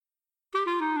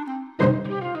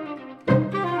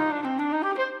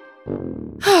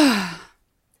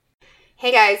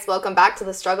Hey guys, welcome back to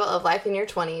the struggle of life in your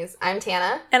 20s. I'm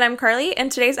Tanna. And I'm Karlie,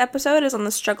 and today's episode is on the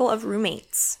struggle of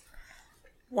roommates.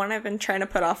 One I've been trying to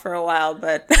put off for a while,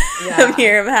 but yeah. I'm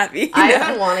here, I'm happy. I've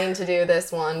been wanting to do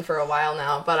this one for a while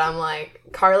now, but I'm like,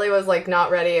 Karlie was like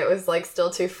not ready. It was like still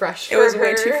too fresh for her. It was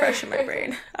way too fresh in my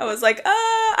brain. I was like,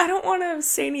 I don't want to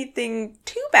say anything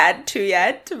too bad to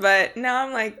yet, but now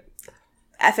I'm like,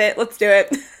 F it, let's do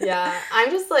it. Yeah,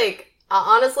 I'm just like,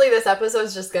 honestly, this episode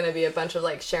is just going to be a bunch of,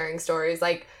 like, sharing stories.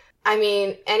 Like, I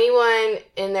mean, anyone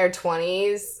in their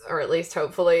 20s, or at least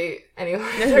hopefully anyone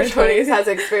in their 20s has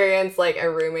experienced, like, a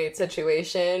roommate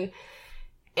situation.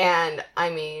 And, I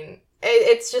mean,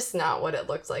 it's just not what it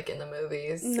looks like in the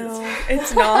movies. No,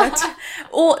 it's not.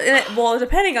 Well,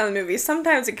 depending on the movie,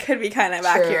 sometimes it could be kind of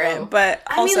accurate, but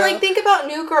also... I mean, like, think about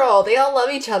New Girl. They all love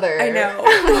each other. I know.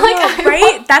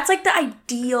 Right? That's, like, the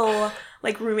ideal...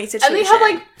 like, roommate situation. And they have,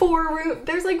 like,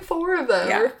 there's, like, 4 of them.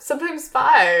 Yeah. Or sometimes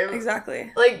 5.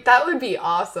 Exactly. Like, that would be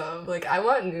awesome. Like, I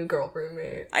want New Girl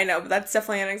roommate. I know, but that's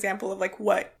definitely an example of, like,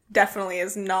 what definitely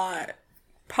is not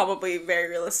probably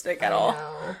very realistic at all.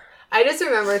 Know. I just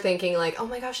remember thinking, like, oh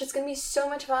my gosh, it's gonna be so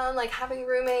much fun, like, having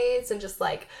roommates and just,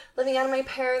 like, living out of my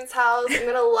parents' house. I'm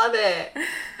gonna love it.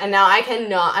 And now I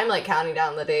cannot. I'm, like, counting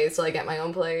down the days till I get my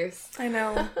own place. I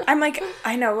know. I'm, like,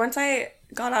 I know. Once I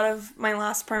got out of my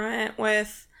last apartment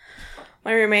with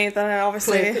my roommate that I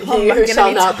obviously who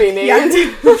shall not be named.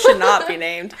 Yeah, who should not be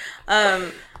named.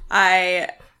 I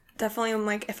definitely am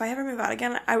like, if I ever move out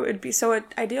again, I would be so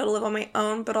ideal to live on my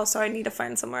own, but also I need to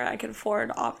find somewhere I can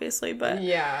afford, obviously. But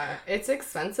yeah, it's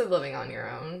expensive living on your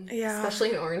own. Yeah,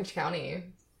 especially in Orange County.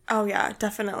 Oh yeah,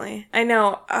 definitely. I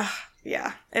know.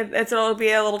 Yeah, it'll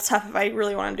be a little tough if I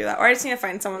really want to do that, or I just need to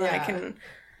find someone that I can.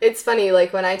 It's funny,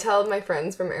 like, when I tell my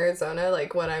friends from Arizona,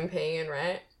 like, what I'm paying in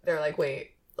rent, they're like,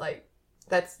 wait, like,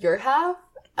 that's your half?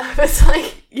 I was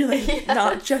like... You're like, yes.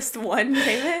 Not just one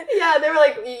payment? Yeah, they were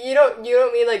like, you don't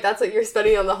mean, like, that's what you're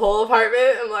spending on the whole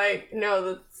apartment? I'm like,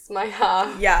 no, that's my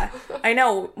half. Yeah, I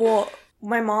know. Well,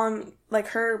 my mom, like,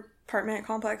 her apartment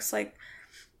complex, like,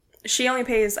 she only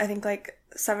pays, I think, like,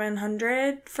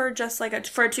 $700 for just, like,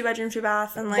 for a 2-bedroom,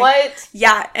 2-bath, and, like... What?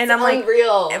 Yeah, and it's I'm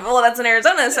unreal. Like... Well, that's in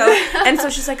Arizona, so... And so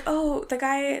she's like, oh, the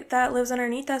guy that lives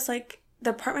underneath us, like, the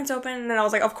apartment's open, and I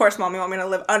was like, of course, Mom, you want me to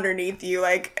live underneath you,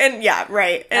 like... And, yeah,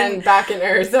 right. And back in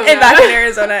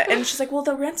Arizona. And she's like, well,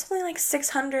 the rent's only, like,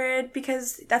 $600,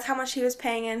 because that's how much he was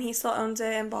paying, and he still owns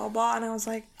it, and blah, blah, and I was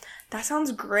like, that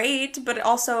sounds great, but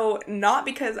also not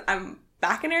because I'm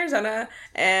back in Arizona,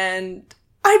 and...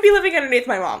 I'd be living underneath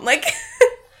my mom, like...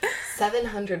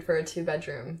 $700 for a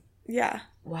 2-bedroom. Yeah.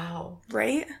 Wow.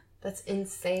 Right? That's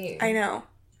insane. I know.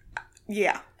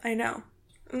 Yeah, I know.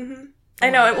 Mm-hmm. I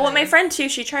know. Well, my friend, too,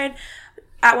 she tried...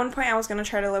 At one point, I was going to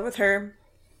try to live with her.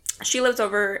 She lives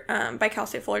over by Cal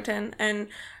State Fullerton, and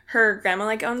her grandma,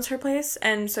 like, owns her place,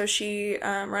 and so she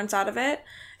rents out of it.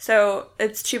 So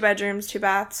it's 2 bedrooms, 2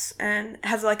 baths, and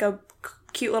has, like, a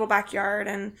cute little backyard,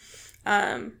 and...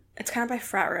 It's kind of by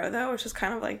Frat Row, though, which is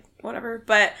kind of, like, whatever.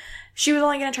 But she was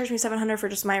only going to charge me $700 for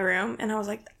just my room. And I was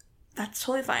like, that's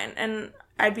totally fine. And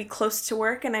I'd be close to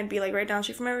work, and I'd be, like, right down the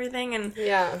street from everything. And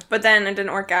yeah. But then it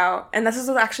didn't work out. And this is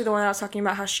actually the one that I was talking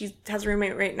about, how she has a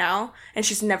roommate right now, and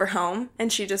she's never home.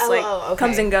 And she just,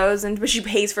 comes and goes, but she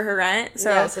pays for her rent.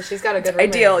 So, yeah, so she's got a good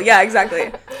roommate. Ideal. Yeah,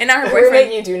 exactly. And now her boyfriend...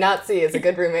 roommate you do not see is a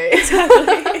good roommate.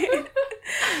 Exactly.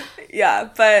 Yeah,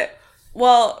 but,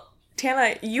 well...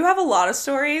 Tanna, you have a lot of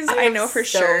stories, I know for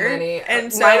so sure. Many.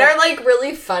 And so, mine are, like,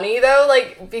 really funny, though,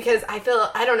 like, because I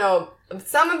don't know,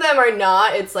 some of them are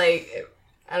not. It's, like,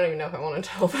 I don't even know if I want to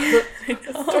tell the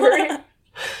story.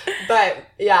 But,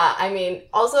 yeah, I mean,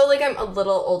 also, like, I'm a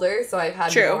little older, so I've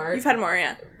had more. True, you've had more,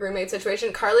 yeah. Roommate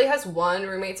situation. Karlie has one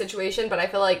roommate situation, but I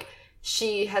feel like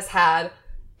she has had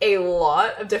a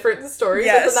lot of different stories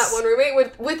within that one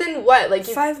roommate. Within what? Like,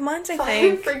 5 months, I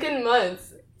think. 5 freaking months.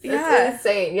 Yeah. It's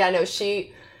insane. Yeah, no,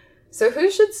 so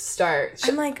who should start?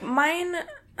 I'm like, mine...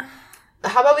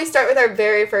 How about we start with our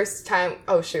very first time...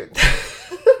 Oh, shoot.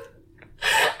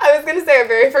 I was going to say our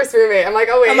very first roommate. I'm like,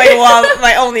 oh, wait. I'm like, well,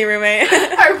 my only roommate.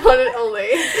 Our one and only.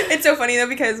 It's so funny, though,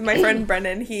 because my friend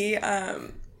Brendan, he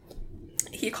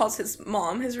calls his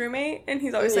mom his roommate, and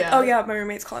he's always like, oh, yeah, my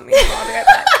roommate's calling me. I'll be right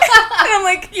back. And I'm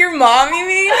like, your mom, you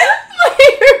mean?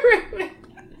 My roommate.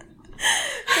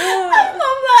 I love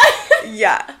that.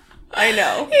 Yeah, I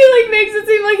know. He, like, makes it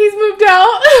seem like he's moved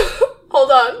out.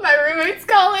 Hold on, my roommate's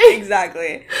calling.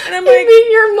 Exactly. And I'm you like...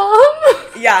 mean your mom?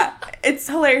 Yeah, it's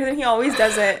hilarious, and he always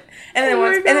does it.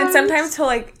 And then sometimes he'll,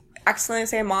 like, accidentally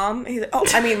say mom. He's like, oh,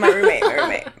 I mean my roommate.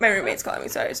 My roommate's calling me.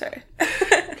 Sorry. Trying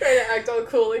to act all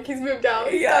cool like he's moved out.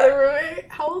 He's got a roommate.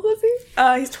 How old was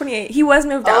he? He's 28. He was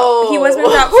moved out. He was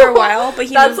moved out for a while, but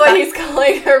That's why he's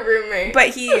calling her roommate. But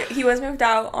he was moved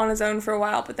out on his own for a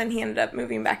while, but then he ended up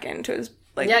moving back into his,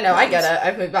 like... Yeah, no, I get it.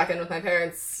 I've moved back in with my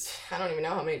parents, I don't even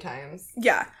know how many times.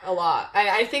 Yeah. A lot.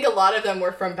 I think a lot of them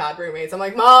were from bad roommates. I'm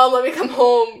like, Mom, let me come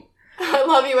home. I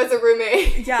love you as a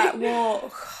roommate. Yeah,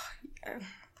 well...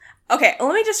 Okay,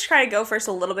 let me just try to go first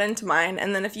a little bit into mine,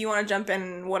 and then if you want to jump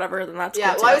in, whatever, then that's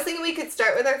cool, I was thinking we could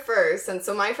start with our first, and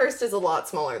so my first is a lot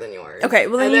smaller than yours. Okay,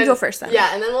 well then you go first then.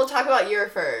 Yeah, and then we'll talk about your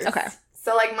first. Okay.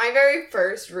 So, like, my very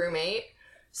first roommate,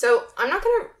 so I'm not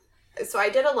gonna, so I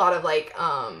did a lot of, like,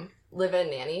 live-in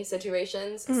nanny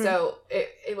situations, so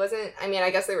it wasn't, I mean, I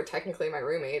guess they were technically my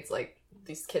roommates, like,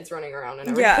 these kids running around and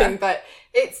everything, but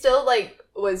it still, like,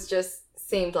 was just,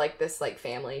 seemed like this, like,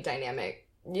 family dynamic,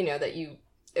 you know, that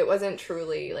it wasn't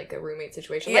truly, like, a roommate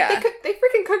situation. Yeah. Like, they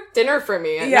freaking cooked dinner for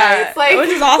me at night. It's like, which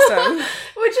is awesome.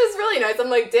 Which is really nice. I'm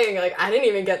like, dang, like, I didn't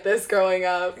even get this growing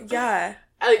up. Yeah.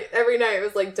 Like, every night it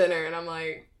was, like, dinner, and I'm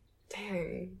like,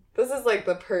 dang, this is, like,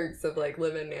 the perks of, like,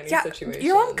 live-in nanny situations.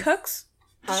 Your mom cooks?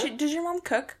 Huh? Did your mom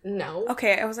cook? No.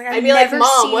 Okay, I was like, I'd be like,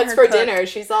 Mom, what's for dinner?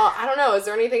 She's all, I don't know, is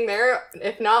there anything there?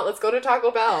 If not, let's go to Taco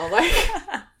Bell. Like,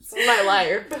 this is my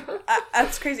life.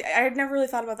 That's crazy. I had never really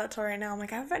thought about that till right now. I'm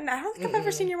like, I don't think I've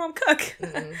ever seen your mom cook.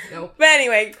 Nope. But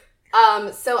anyway.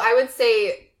 So I would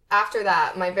say, after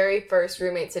that, my very first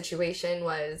roommate situation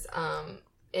was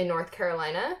in North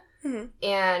Carolina. Mm-hmm.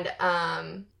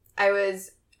 And it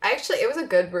was a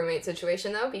good roommate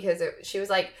situation, though, because she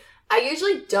was like, I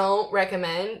usually don't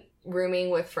recommend rooming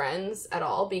with friends at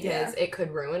all because it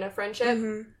could ruin a friendship.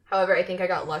 Mm-hmm. However, I think I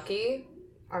got lucky.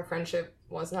 Our friendship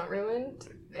was not ruined.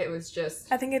 It was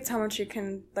just... I think it's how much you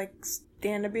can, like,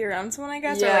 stand to be around someone, I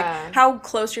guess. Yeah. Or, like, how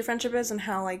close your friendship is and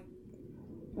how, like,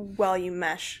 well you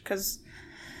mesh. Because...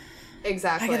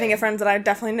 Exactly. I can think of friends that I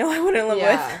definitely know I wouldn't live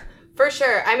with. For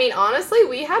sure. I mean, honestly,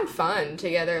 we had fun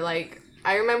together. Like,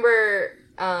 I remember...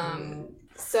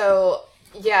 So...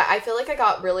 Yeah, I feel like I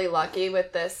got really lucky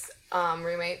with this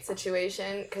roommate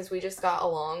situation because we just got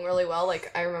along really well.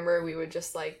 Like, I remember we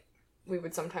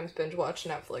would sometimes binge watch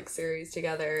Netflix series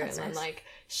together. That's and nice. Then, like,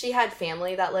 she had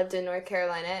family that lived in North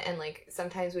Carolina, and, like,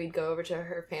 sometimes we'd go over to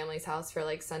her family's house for,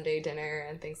 like, Sunday dinner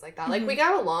and things like that. Mm-hmm. Like, we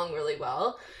got along really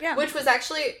well. Yeah. Which was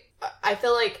actually, I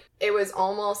feel like it was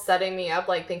almost setting me up,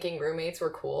 like, thinking roommates were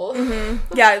cool.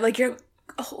 Mm-hmm. Yeah, like,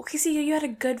 okay, so you had a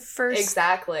good first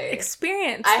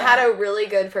experience. I had a really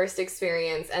good first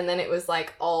experience, and then it was,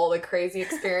 like, all the crazy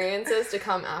experiences to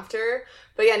come after.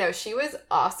 But, yeah, no, she was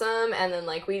awesome, and then,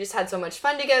 like, we just had so much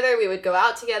fun together. We would go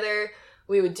out together.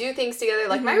 We would do things together.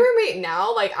 Like, my roommate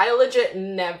now, like, I legit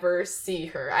never see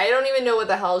her. I don't even know what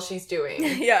the hell she's doing.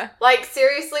 Yeah. Like,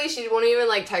 seriously, she won't even,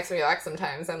 like, text me back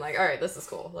sometimes. I'm like, all right, this is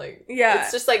cool. Like,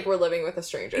 it's just like we're living with a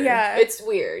stranger. Yeah. It's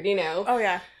weird, you know? Oh,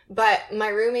 yeah. But my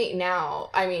roommate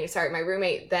my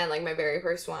roommate then, like, my very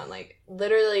first one, like,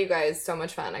 literally, you guys, so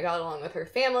much fun. I got along with her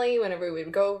family whenever we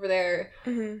would go over there.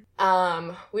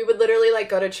 Mm-hmm. We would literally, like,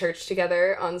 go to church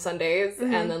together on Sundays,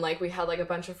 and then, like, we had, like, a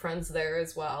bunch of friends there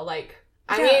as well. Like,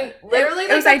 I mean, literally,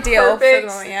 it was ideal for the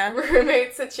moment,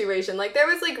 roommate situation. Like, there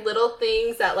was, like, little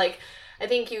things that, like, I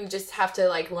think you just have to,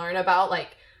 like, learn about,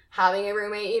 like, having a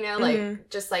roommate, you know? Like,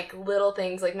 just, like, little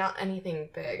things, like, not anything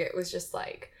big. It was just,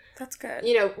 like... That's good.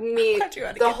 You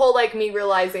know, whole, like, me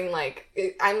realizing, like,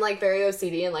 I'm, like, very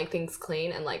OCD and, like, things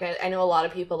clean. And, like, I know a lot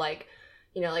of people, like,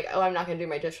 you know, like, oh, I'm not going to do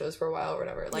my dishes for a while or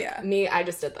whatever. Like, me, I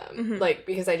just did them. Mm-hmm. Like,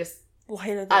 because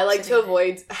I like to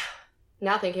avoid...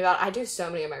 Now thinking about it, I do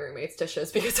so many of my roommates'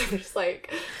 dishes because I'm just,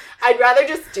 like... I'd rather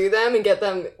just do them and get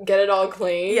it all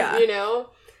clean, you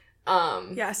know?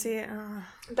 Yeah, see...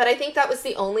 But I think that was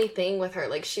the only thing with her.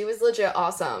 Like, she was legit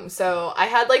awesome. So, I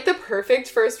had, like, the perfect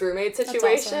first roommate situation.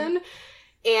 That's awesome.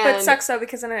 But it sucks, though,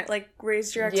 because then it, like,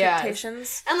 raised your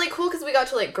expectations. And, like, cool, because we got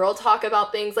to, like, girl talk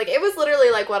about things. Like, it was literally,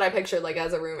 like, what I pictured, like,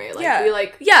 as a roommate. Like, we,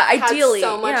 like, ideally, had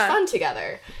so much fun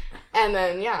together. And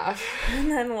then,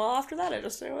 And then, well, after that, it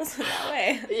wasn't that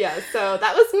way. Yeah, so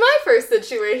that was my first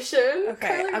situation. Okay,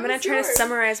 Karlie, I'm going to try to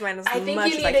summarize mine as much as I can. I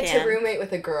think you needed to roommate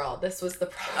with a girl. This was the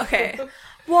problem. Okay.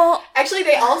 Well... Actually,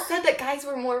 they all said that guys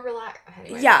were more relaxed.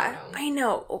 Anyway, I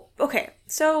know. Okay,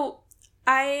 so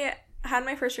I had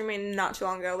my first roommate not too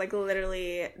long ago, like,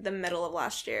 literally the middle of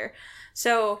last year.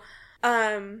 So, it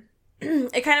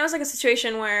kind of was like a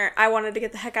situation where I wanted to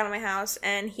get the heck out of my house,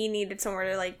 and he needed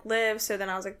somewhere to, like, live, so then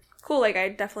I was like, cool, like, I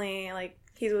definitely, like,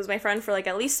 he was my friend for, like,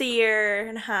 at least a year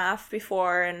and a half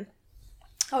before, and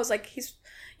I was like, he's,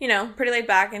 you know, pretty laid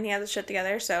back, and he has his shit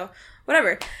together, so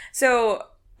whatever. So,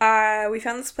 we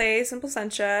found this place in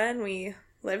Placentia, and we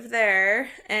lived there,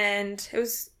 and it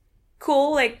was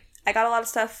cool. Like, I got a lot of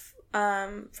stuff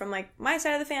from, like, my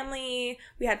side of the family.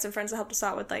 We had some friends that helped us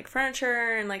out with, like,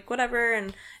 furniture and, like, whatever, and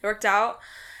it worked out.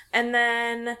 And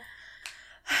then,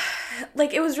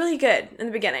 like, it was really good in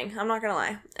the beginning, I'm not gonna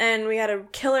lie. And we had a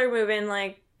killer move-in,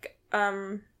 like,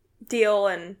 deal,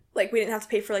 and, like, we didn't have to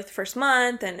pay for, like, the first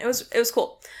month, and it was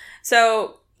cool.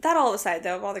 So, that all aside,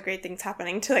 though, of all the great things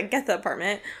happening to, like, get the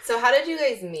apartment. So, how did you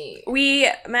guys meet? We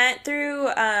met through,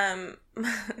 a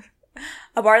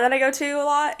bar that I go to a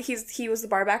lot. He was the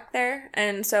bar back there,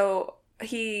 and so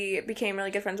he became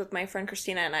really good friends with my friend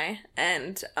Christina and I,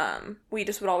 and we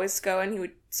just would always go, and he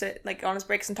would sit, like, on his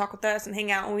breaks and talk with us and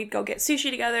hang out, and we'd go get sushi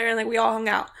together, and, like, we all hung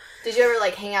out. Did you ever,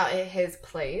 like, hang out at his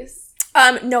place?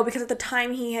 No, because at the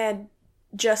time he had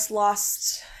just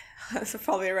lost... This is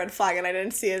probably a red flag, and I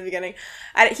didn't see it at the beginning.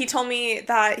 He told me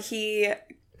that he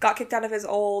got kicked out of his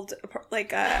old,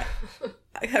 like, a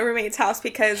roommate's house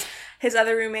because his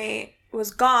other roommate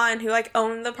was gone, who, like,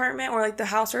 owned the apartment or, like, the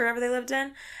house or wherever they lived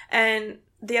in, and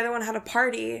the other one had a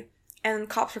party, and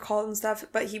cops were called and stuff,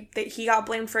 but he got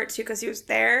blamed for it, too, because he was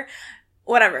there.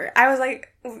 Whatever. I was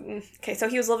like, okay, so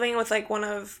he was living with, like, one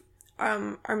of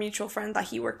our mutual friends that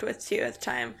he worked with, too, at the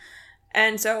time,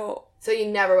 and so... So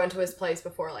you never went to his place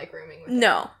before, like, rooming with him?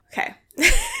 No. Okay.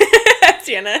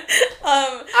 Tanna.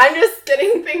 I'm just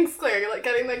getting things clear, like,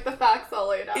 getting, like, the facts all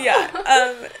laid out.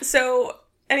 Yeah. So,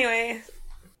 anyway,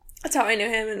 that's how I knew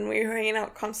him, and we were hanging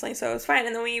out constantly, so it was fine.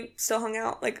 And then we still hung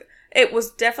out. Like, it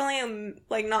was definitely,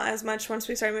 like, not as much once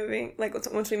we started moving, like,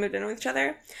 once we moved in with each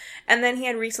other. And then he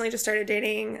had recently just started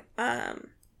dating,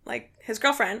 like, his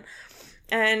girlfriend.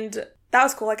 And that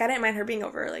was cool. Like, I didn't mind her being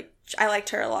over. Like, I liked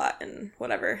her a lot and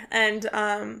whatever. And,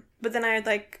 but then I had,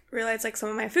 like, realized, like, some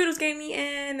of my food was getting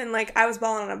eaten, and, like, I was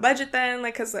balling on a budget then,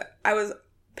 like, because I was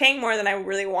paying more than I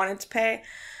really wanted to pay.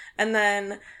 And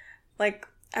then, like,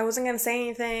 I wasn't going to say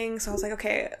anything, so I was like,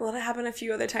 okay, let it happen a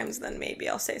few other times, then maybe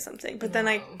I'll say something. But then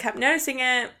I kept noticing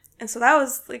it, and so that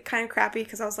was, like, kind of crappy,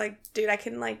 because I was like, dude, I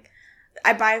can, like,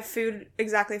 I buy food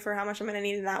exactly for how much I'm going to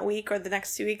need in that week or the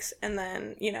next 2 weeks, and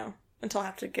then, you know, until I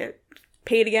have to get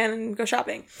paid again and go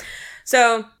shopping.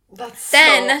 So that's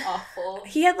then so awful.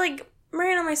 He had, like,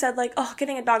 randomly said, like, oh,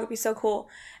 getting a dog would be so cool.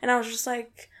 And I was just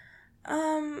like,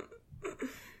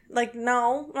 like,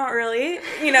 no, not really,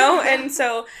 you know? And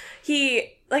so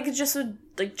he, like, just would,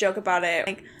 like, joke about it.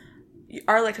 Like,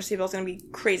 our electricity bill is going to be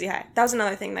crazy high. That was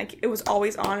another thing. Like, it was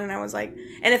always on, and I was like,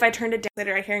 and if I turned it down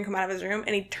later, I'd hear him come out of his room,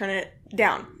 and he'd turn it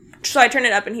down. So I turned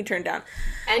it up, and he turned down.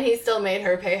 And he still made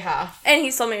her pay half. And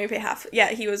he still made me pay half. Yeah,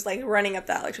 he was, like, running up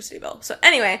that electricity bill. So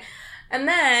anyway, and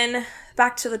then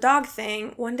back to the dog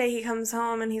thing. One day he comes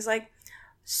home, and he's like,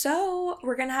 so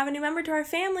we're going to have a new member to our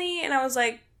family. And I was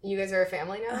like, you guys are a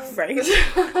family now? Right.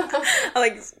 I'm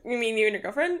like, you mean you and your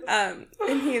girlfriend? And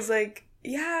he's like,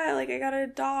 yeah, like, I got a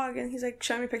dog. And he's, like,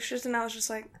 showing me pictures. And I was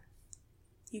just like,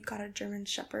 you got a German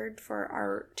Shepherd for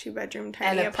our 2-bedroom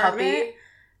tiny and a apartment?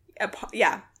 Puppy?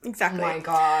 Yeah, exactly. Oh my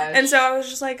gosh. And so I was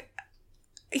just like,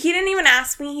 he didn't even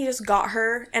ask me. He just got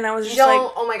her. And I was just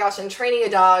oh my gosh. And training a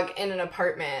dog in an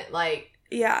apartment, like...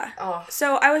 Yeah. Oh.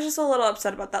 So I was just a little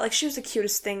upset about that. Like, she was the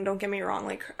cutest thing, don't get me wrong.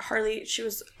 Like, Karlie, she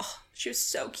was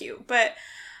so cute. But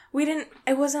we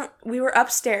were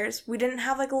upstairs. We didn't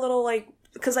have, like, a little, like,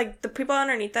 because, like, the people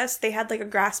underneath us, they had, like, a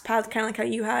grass path, kind of like how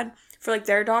you had for, like,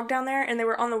 their dog down there. And they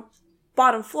were on the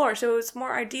bottom floor, so it was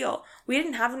more ideal. We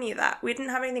didn't have any of that. We didn't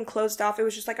have anything closed off. It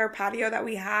was just, like, our patio that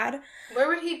we had. Where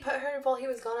would he put her while he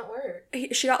was gone at work?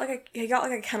 He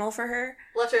got a kennel for her.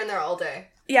 Left her in there all day.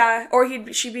 Yeah, or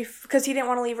she'd be, because he didn't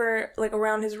want to leave her, like,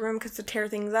 around his room because to tear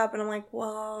things up, and I'm like,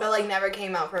 well... But, like, never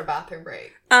came out for a bathroom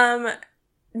break?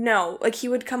 No. Like, he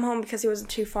would come home because he wasn't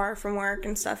too far from work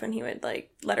and stuff, and he would,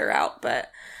 like, let her out, but...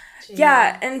 Jeez.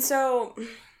 Yeah, and so...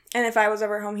 And if I was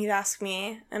ever home, he'd ask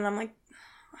me, and I'm like,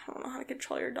 I don't know how to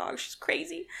control your dog. She's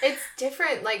crazy. It's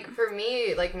different. Like, for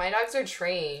me, like, my dogs are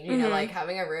trained. You know, like,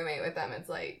 having a roommate with them, it's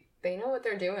like, they know what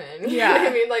they're doing. Yeah. You know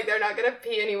what I mean? Like, they're not gonna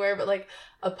pee anywhere but, like,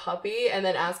 a puppy, and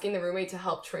then asking the roommate to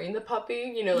help train the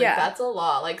puppy, you know, like, that's a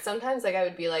lot. Like, sometimes, like, I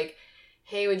would be like,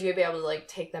 hey, would you be able to, like,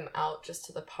 take them out just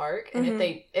to the park? And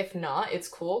if not, it's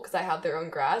cool, because I have their own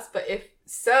grass. But if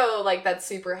so, like, that's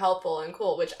super helpful and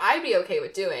cool, which I'd be okay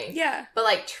with doing. Yeah. But,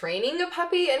 like, training a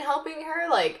puppy and helping her,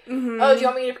 like, oh, do you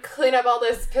want me to clean up all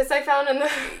this piss I found in the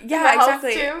house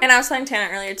too? And I was telling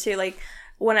Tanna earlier, too, like,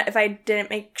 if I didn't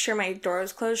make sure my door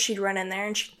was closed, she'd run in there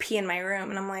and she'd pee in my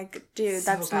room. And I'm like, dude,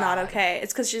 that's not okay.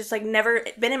 It's because she's, like, never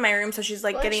been in my room, so she's,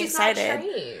 like, getting excited. Not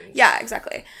trained. Yeah,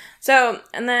 exactly. So,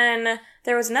 and then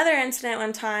there was another incident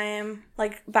one time,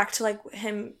 like, back to, like,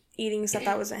 him eating stuff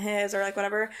that wasn't his or, like,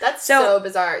 whatever. That's so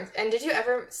bizarre. And did you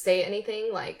ever say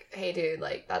anything like, hey, dude,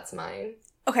 like, that's mine?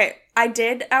 Okay, I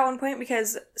did at one point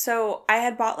because, so I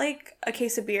had bought, like, a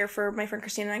case of beer for my friend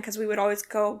Christina and I because we would always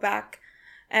go back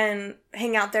and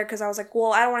hang out there because I was like,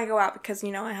 well, I don't want to go out because,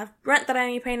 you know, I have rent that I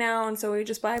need to pay now, and so we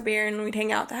just buy a beer and we'd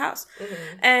hang out at the house.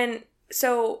 Mm-hmm. And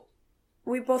so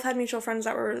we both had mutual friends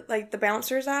that were, like, the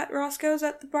bouncers at Roscoe's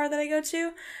at the bar that I go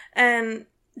to, and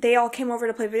they all came over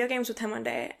to play video games with him one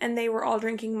day, and they were all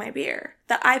drinking my beer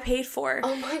that I paid for.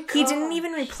 Oh my god! He didn't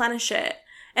even replenish it.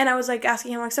 And I was, like,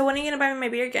 asking him, like, so when are you going to buy me my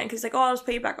beer again? Because he's like, oh, I'll just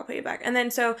pay you back. And then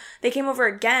so they came over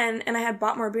again, and I had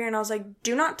bought more beer, and I was like,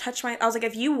 do not touch I was like,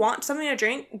 if you want something to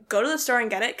drink, go to the store and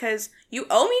get it, because you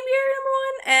owe me beer, number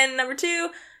one, and number two,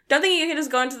 don't think you can just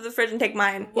go into the fridge and take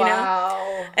mine, you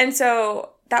know? And so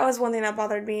that was one thing that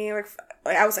bothered me. Like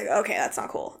I was like, okay, that's not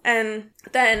cool. And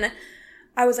then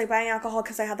I was, like, buying alcohol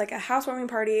because I had, like, a housewarming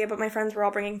party, but my friends were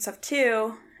all bringing stuff,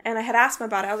 too, and I had asked him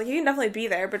about it. I was like, you can definitely be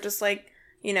there, but just, like,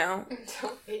 you know,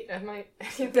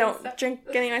 don't drink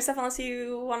any of my stuff unless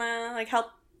you want to, like, help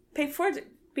pay for it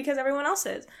because everyone else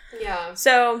is. Yeah.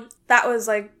 So that was,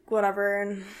 like, whatever,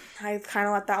 and I kind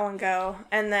of let that one go.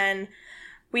 And then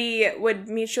we would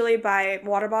mutually buy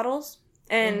water bottles,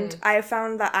 and I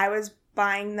found that I was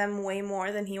buying them way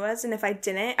more than he was, and if I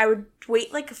didn't, I would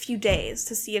wait, like, a few days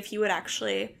to see if he would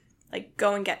actually, like,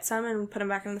 go and get some and put them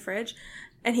back in the fridge.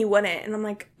 And he wouldn't. And I'm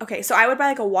like, okay. So I would buy,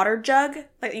 like, a water jug.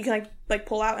 Like, you can, like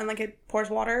pull out and, like, it pours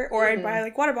water. Or I'd buy,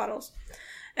 like, water bottles.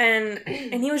 And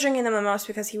he was drinking them the most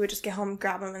because he would just get home,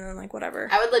 grab them, and then, like, whatever.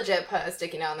 I would legit put a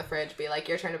sticky note on the fridge, be like,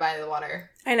 your turn to buy the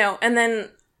water. I know. And then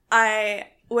I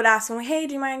would ask him, like, hey,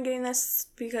 do you mind getting this?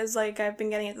 Because, like, I've been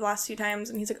getting it the last few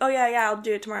times. And he's like, oh, yeah, I'll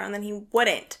do it tomorrow. And then he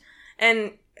wouldn't.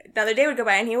 And another day would go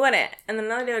by and he wouldn't. And then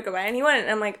another day would go by and he wouldn't.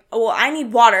 And I'm like, oh, well, I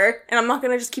need water. And I'm not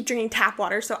going to just keep drinking tap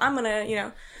water. So I'm going to, you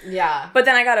know. Yeah. But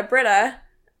then I got a Brita.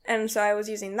 And so I was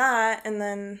using that. And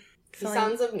then. He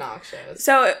sounds obnoxious.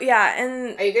 So, yeah.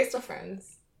 And. Are you guys still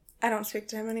friends? I don't speak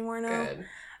to him anymore now. Good.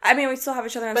 I mean, we still have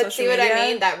each other on social media. But see what I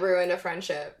mean? That ruined a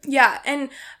friendship. Yeah, and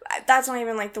that's not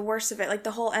even, like, the worst of it. Like, the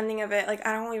whole ending of it, like,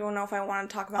 I don't even know if I want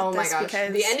to talk about this. Oh, my gosh.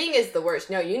 Because the ending is the worst.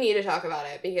 No, you need to talk about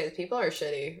it because people are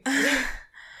shitty.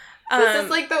 This is,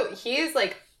 like, he is,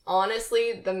 like,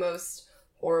 honestly the most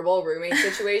horrible roommate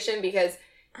situation because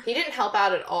he didn't help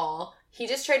out at all. He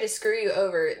just tried to screw you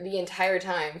over the entire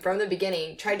time from the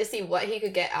beginning, tried to see what he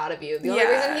could get out of you. The only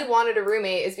reason he wanted a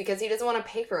roommate is because he doesn't want to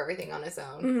pay for everything on his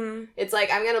own. Mm-hmm. It's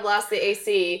like, I'm going to blast the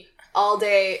AC all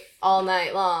day, all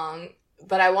night long,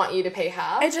 but I want you to pay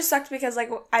half. It just sucked because,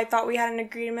 like, I thought we had an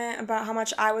agreement about how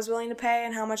much I was willing to pay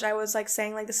and how much I was, like,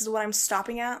 saying, like, this is what I'm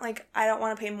stopping at. Like, I don't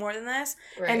want to pay more than this.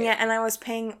 Right. And I was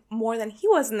paying more than he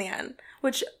was in the end,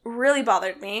 which really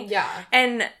bothered me. Yeah.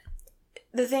 And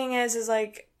the thing is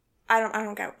like, I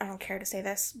don't care to say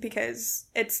this because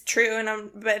it's true,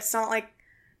 but it's not like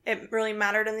it really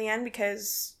mattered in the end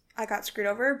because I got screwed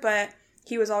over. But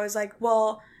he was always like,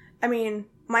 well, I mean,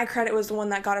 my credit was the one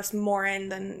that got us more in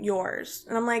than yours,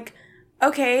 and I'm like,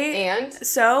 okay, and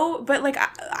so, but like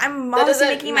I'm obviously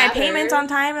making my payments on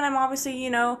time, and I'm obviously, you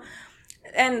know,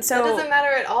 and so that doesn't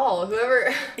matter at all.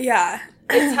 Whoever, yeah,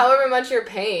 it's however much you're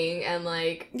paying, and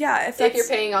like, yeah, if you're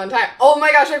paying on time. Oh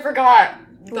my gosh, I forgot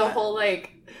the whole like.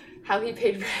 How he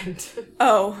paid rent.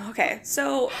 Oh, okay.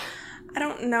 So, I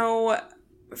don't know.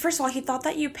 First of all, he thought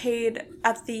that you paid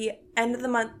at the end of the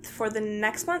month for the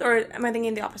next month, or am I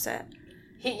thinking the opposite?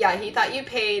 He thought you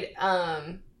paid,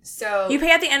 so... You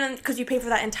pay at the end because you pay for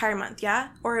that entire month, yeah?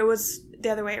 Or it was the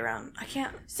other way around? I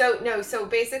can't... So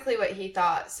basically what he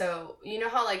thought, so, you know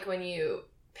how, like, when you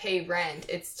pay rent,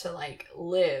 it's to, like,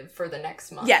 live for the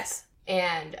next month? Yes.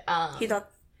 And, He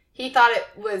thought it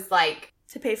was, like...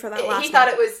 To pay for that last month. He thought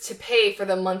it was to pay for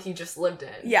the month you just lived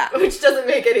in. Yeah. Which doesn't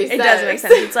make any sense. It doesn't make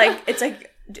sense. It's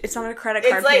like, it's not a credit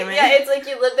card payment. Yeah, it's like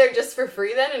you lived there just for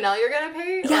free then, and now you're gonna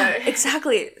pay? Yeah,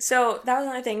 exactly. So, that was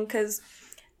another thing, because...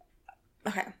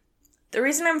 Okay. The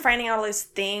reason I'm finding out all these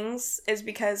things is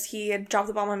because he had dropped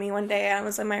the bomb on me one day, and I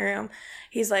was in my room.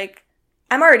 He's like,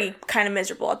 I'm already kind of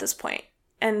miserable at this point.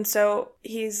 And so,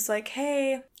 he's like,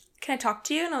 hey... Can I talk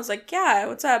to you? And I was like, yeah,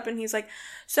 what's up? And he's like,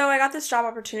 so I got this job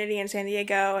opportunity in San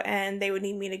Diego and they would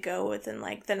need me to go within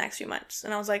like the next few months.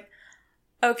 And I was like,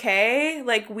 okay,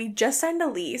 like we just signed a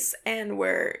lease and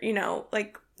we're, you know,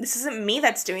 like this isn't me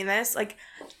that's doing this. Like,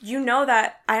 you know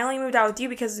that I only moved out with you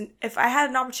because if I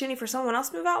had an opportunity for someone else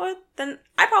to move out with, then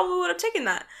I probably would have taken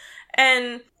that.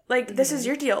 And like, this is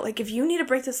your deal. Like, if you need to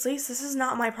break this lease, this is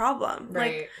not my problem.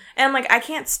 Right. Like, and like, I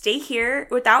can't stay here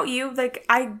without you. Like,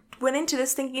 I went into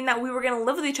this thinking that we were going to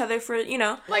live with each other for, you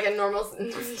know. Like a normal,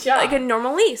 yeah. Like a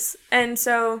normal lease. And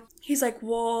so he's like,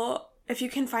 well, if you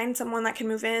can find someone that can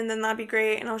move in, then that'd be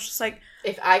great. And I was just like...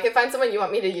 If I can find someone, you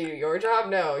want me to do your job?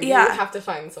 No, you have to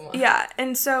find someone. Yeah,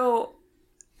 and so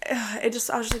I was just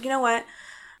like, you know what?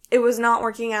 It was not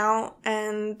working out,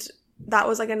 and that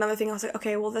was, like, another thing. I was like,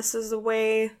 okay, well, this is the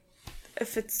way.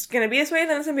 If it's going to be this way,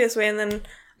 then it's going to be this way, and then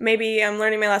maybe I'm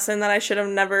learning my lesson that I should have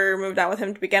never moved out with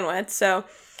him to begin with. So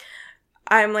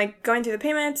I'm, like, going through the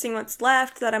payments, seeing what's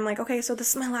left, that I'm like, okay, so this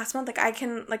is my last month. Like, I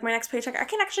can, like, my next paycheck, I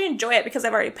can actually enjoy it because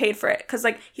I've already paid for it. Because,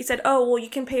 like, he said, oh, well, you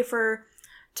can pay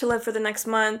to live for the next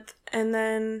month, and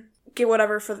then get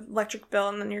whatever for the electric bill,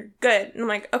 and then you're good. And I'm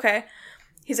like, okay.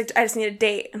 He's like, I just need a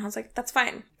date. And I was like, that's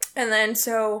fine. And then,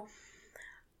 so,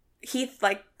 he,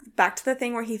 like, back to the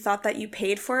thing where he thought that you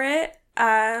paid for it,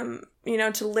 you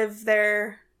know, to live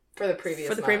there. For the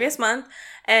previous month.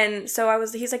 And so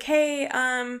he's like, hey,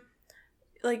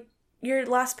 like, your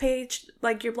last page,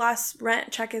 like, your last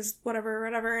rent check is whatever.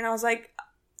 And I was like,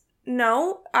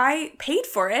 no, I paid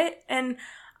for it. And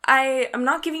I'm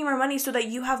not giving you more money so that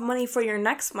you have money for your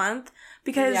next month,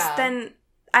 because then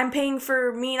I'm paying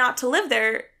for me not to live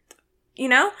there, you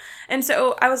know? And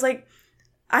so I was like,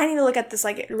 I need to look at this,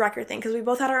 like, record thing, because we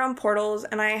both had our own portals,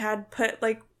 and I had put,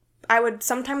 like, I would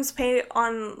sometimes pay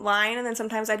online, and then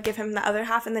sometimes I'd give him the other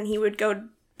half, and then he would go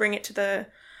bring it to the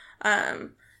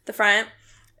front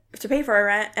to pay for our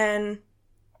rent. And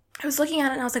I was looking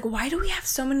at it, and I was like, why do we have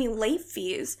so many late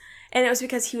fees? And it was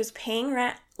because he was paying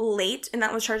rent late, and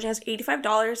that was charging us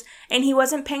 $85, and he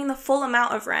wasn't paying the full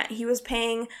amount of rent. He was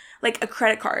paying, like, a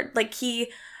credit card. Like,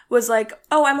 he was like,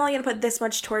 oh, I'm only going to put this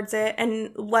much towards it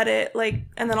and let it, like,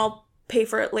 and then I'll pay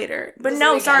for it later. But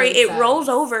no, sorry, it rolls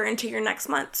over into your next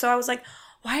month. So I was like,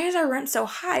 why is our rent so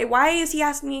high? Why is he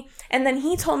asking me? And then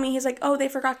he told me, he's like, oh, they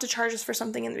forgot to charge us for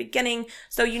something in the beginning,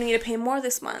 so you need to pay more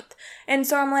this month. And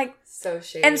so I'm like, so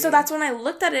shady. And so that's when I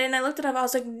looked at it, and I looked it up. I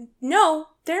was like, no,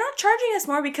 they're not charging us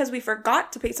more because we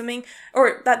forgot to pay something,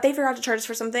 or that they forgot to charge us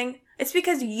for something. It's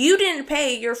because you didn't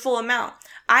pay your full amount.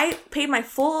 I paid my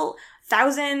full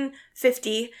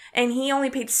 $1,050, and he only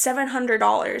paid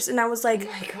 $700. And I was like,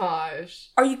 oh my gosh,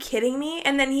 are you kidding me?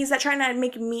 And then he's trying to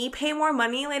make me pay more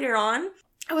money later on.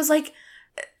 I was like,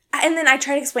 and then I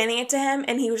tried explaining it to him,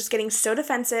 and he was just getting so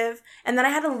defensive. And then I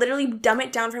had to literally dumb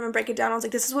it down for him and break it down. I was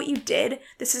like, this is what you did.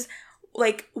 This is,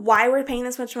 like, why we're paying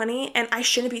this much money, and I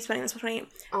shouldn't be spending this much money.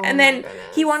 Oh, and then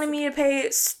he wanted me to pay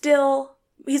still.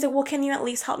 He's like, well, can you at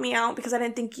least help me out? Because I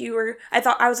didn't think I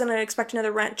thought I was going to expect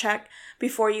another rent check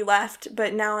before you left.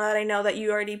 But now that I know that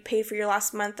you already paid for your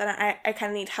last month, then I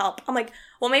kind of need help. I'm like,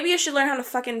 well, maybe you should learn how to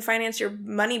fucking finance your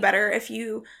money better if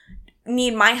you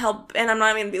need my help, and I'm not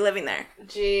even going to be living there.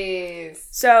 Jeez.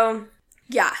 So,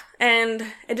 yeah. And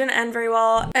it didn't end very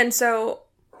well. And so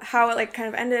how it, like, kind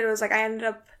of ended was, like, I ended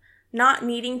up not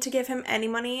needing to give him any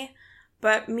money,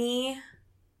 but me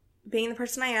being the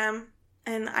person I am,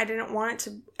 and I didn't want it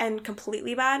to end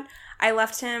completely bad, I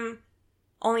left him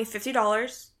only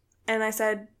 $50, and I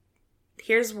said,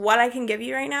 here's what I can give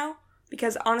you right now,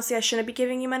 because honestly, I shouldn't be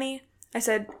giving you money. I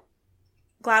said,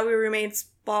 glad we were roommates,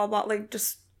 blah, blah, like,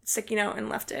 just sticky note, and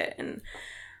left it, and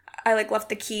I, like, left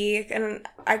the key, and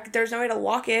there's no way to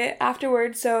lock it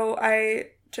afterwards, so I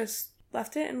just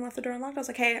left it and left the door unlocked. I was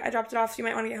like, hey, I dropped it off. You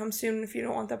might want to get home soon if you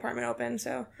don't want the apartment open.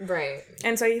 So right.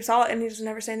 And so he saw it, and he just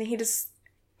never said anything. He just,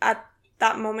 at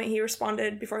that moment, he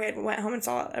responded before he went home and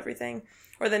saw everything,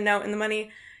 or the note and the money.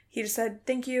 He just said,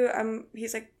 thank you.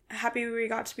 He's like, happy we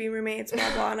got to be roommates,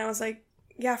 blah, blah. And I was like,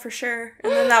 yeah, for sure.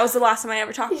 And then that was the last time I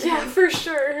ever talked to him. Yeah, for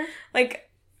sure. Like,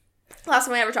 last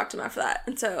time I ever talked to him after that.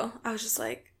 And so I was just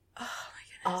like, oh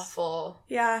my goodness. Awful.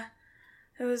 Yeah.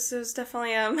 It was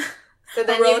definitely, so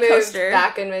then you moved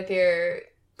back in with your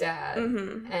dad,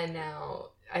 and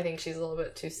now I think she's a little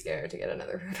bit too scared to get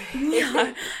another roommate. Yeah,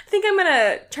 I think I'm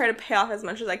gonna try to pay off as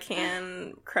much as I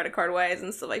can credit card wise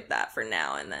and stuff like that for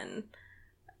now, and then,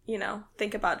 you know,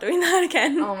 think about doing that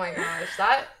again. Oh my gosh,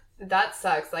 that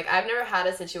sucks. Like, I've never had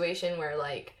a situation where,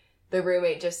 like, the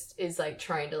roommate just is, like,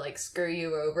 trying to, like, screw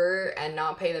you over and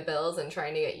not pay the bills and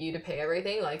trying to get you to pay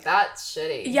everything. Like, that's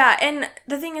shitty. Yeah, and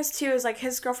the thing is, too, is, like,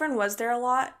 his girlfriend was there a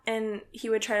lot, and he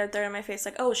would try to throw it in my face,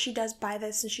 like, oh, she does buy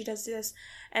this, and she does this,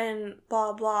 and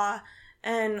blah, blah,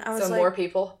 and I was so like... So more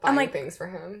people buying things for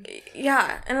him.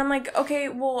 Yeah, and I'm like, okay,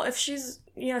 well, if she's,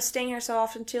 you know, staying here so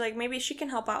often, too, like, maybe she can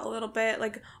help out a little bit,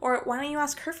 like, or why don't you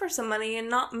ask her for some money and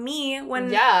not me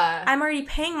when I'm already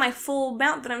paying my full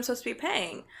amount that I'm supposed to be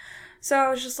paying. So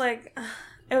I was just like,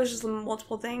 it was just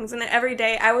multiple things. And every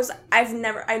day I've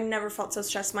never felt so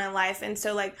stressed in my life and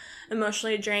so, like,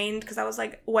 emotionally drained, because I was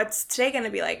like, what's today going to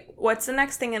be like? What's the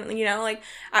next thing? And, you know, like,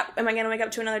 am I going to wake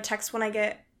up to another text when I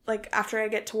get, like, after I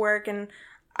get to work and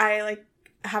I, like,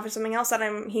 having something else that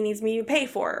he needs me to pay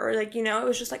for, or like, you know, it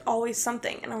was just like always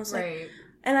something. And I was like,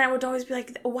 and I would always be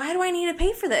like, why do I need to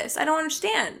pay for this? I don't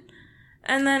understand.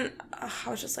 And then I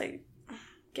was just like,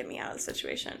 get me out of the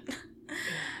situation.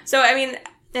 So, I mean,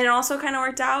 and it also kind of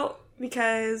worked out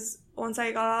because once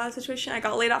I got out of the situation, I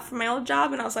got laid off from my old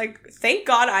job, and I was like, thank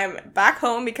God I'm back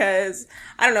home, because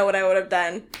I don't know what I would have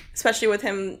done, especially with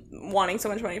him wanting so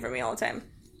much money from me all the time.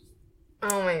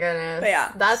 Oh my goodness. But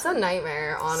yeah. That's a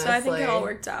nightmare, honestly. So I think it all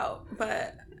worked out,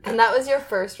 but... And that was your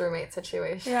first roommate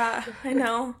situation. Yeah, I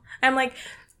know. I'm like...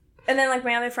 And then, like,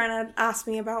 my other friend had asked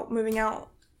me about moving out,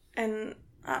 and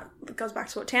it goes back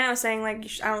to what Tanna was saying, like,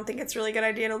 I don't think it's a really good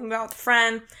idea to move out with a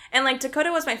friend. And, like,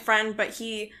 Dakota was my friend, but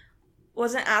he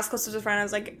wasn't as close as a friend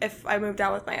as, like, if I moved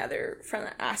out with my other friend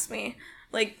that asked me.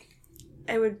 Like,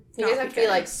 it would You guys have to be,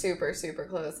 like, super, super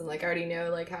close and, like, already know,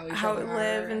 like, how we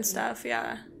live and stuff,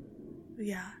 yeah.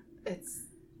 Yeah.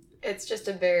 It's just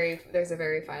there's a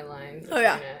very fine line. Oh,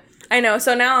 yeah. It. I know.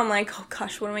 So now I'm like, oh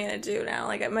gosh, what am I going to do now?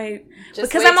 Like,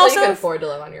 just because I'm also... you can afford to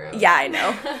live on your own. Yeah, I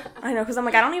know. I know, because I'm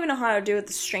like, I don't even know how to do it with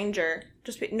a stranger.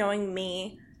 Just knowing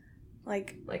me.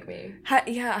 Like me. How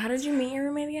did you meet your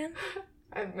roommate again?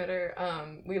 I met her,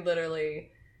 we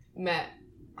literally met,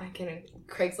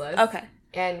 Craigslist. Okay.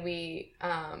 And we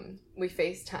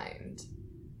FaceTimed.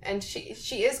 And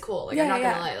she is cool. Like, I'm not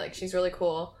going to lie. Like, she's really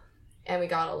cool. And we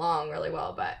got along really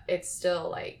well. But it's still,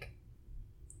 like,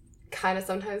 kind of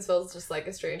sometimes feels just like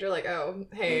a stranger. Like, oh,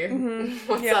 hey,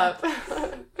 what's up?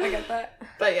 I get that.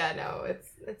 But yeah, no,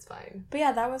 it's fine. But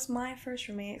yeah, that was my first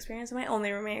roommate experience and my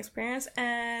only roommate experience.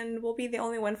 And will be the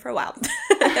only one for a while.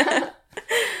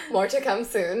 More to come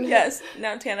soon. Yes.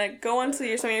 Now, Tanna, go on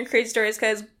to some of your crazy stories,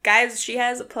 because, guys, she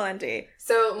has plenty.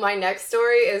 So, my next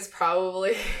story is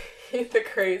probably the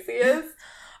craziest.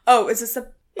 Oh, is this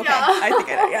the... Okay, yeah. I think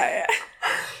I know. Yeah.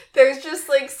 There's just,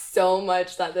 like, so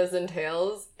much that this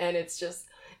entails, and it's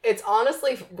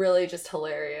honestly really just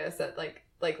hilarious at, like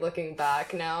looking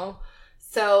back now.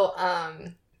 So,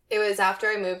 it was after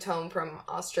I moved home from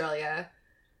Australia.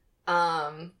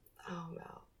 Oh,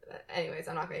 no. Anyways,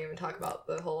 I'm not going to even talk about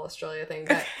the whole Australia thing,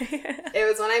 but it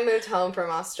was when I moved home from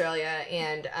Australia,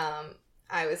 and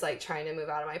I was, like, trying to move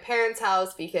out of my parents'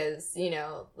 house because, you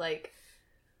know, like,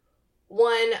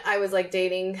 one, I was, like,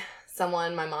 dating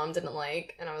someone my mom didn't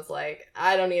like, and I was like,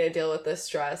 I don't need to deal with this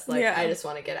stress. Like, I just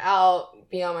want to get out,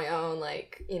 be on my own,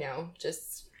 like, you know,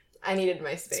 just, I needed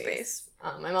my space.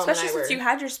 My mom Especially and I since you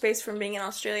had your space from being in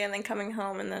Australia and then coming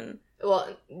home and then...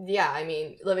 Well, yeah, I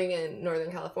mean, living in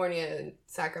Northern California,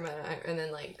 Sacramento, and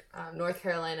then, like, North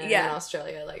Carolina, and then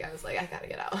Australia, like, I was like, I gotta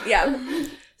get out. Yeah.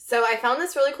 So I found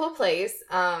this really cool place.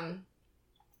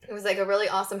 It was, like, a really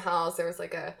awesome house. There was,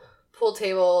 like, a pool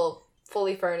table,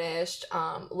 fully furnished.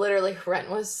 Literally, rent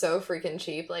was so freaking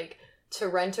cheap. Like, to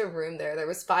rent a room there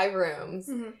was 5 rooms.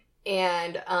 Mm-hmm.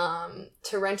 And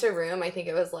to rent a room, I think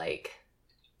it was, like,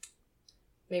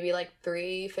 maybe, like,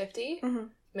 $350. Mm-hmm.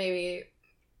 Maybe...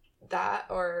 that,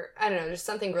 or I don't know, just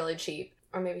something really cheap,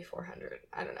 or maybe $400,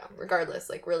 I don't know, regardless,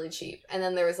 like, really cheap. And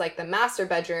then there was, like, the master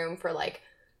bedroom for, like,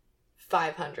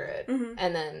 $500,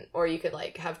 and then, or you could,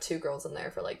 like, have 2 girls in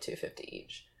there for, like, $250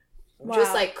 each. Wow.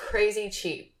 Just, like, crazy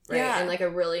cheap, right? Yeah. And, like, a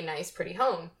really nice, pretty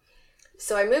home.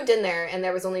 So I moved in there, and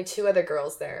there was only 2 other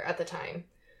girls there at the time.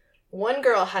 One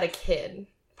girl had a kid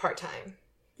part-time.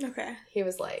 Okay. He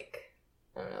was, like,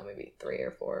 I don't know, maybe 3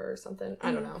 or 4 or something,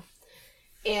 I don't know.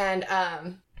 And,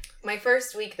 my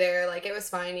first week there, like, it was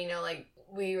fine, you know, like,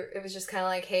 it was just kind of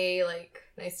like, hey, like,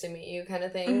 nice to meet you kind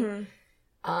of thing.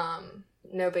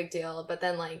 No big deal. But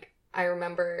then, like, I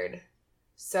remembered,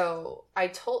 so my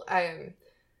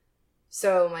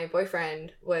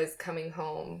boyfriend was coming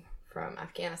home from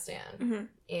Afghanistan,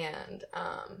 and,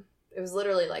 it was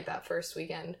literally, like, that first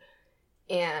weekend,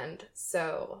 and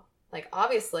so, like,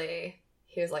 obviously...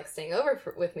 he was, like, staying over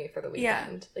with me for the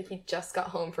weekend. Yeah. Like, he just got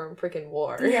home from freaking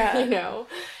war, you know?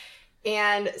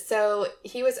 And so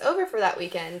he was over for that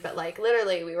weekend, but, like,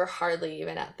 literally we were hardly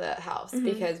even at the house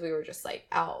because we were just, like,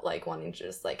 out, like, wanting to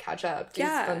just, like, catch up, do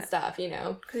fun stuff, you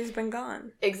know? Because he's been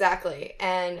gone. Exactly.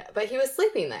 But he was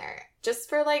sleeping there just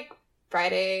for, like,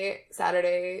 Friday,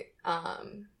 Saturday,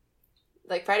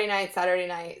 like, Friday night, Saturday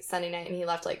night, Sunday night, and he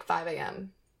left, like, 5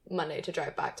 a.m. Monday to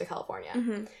drive back to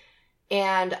California.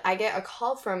 And I get a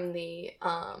call from the,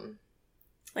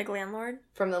 like, landlord?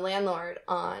 From the landlord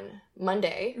on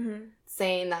Monday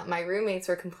saying that my roommates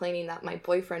were complaining that my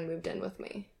boyfriend moved in with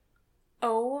me.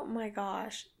 Oh, my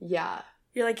gosh. Yeah.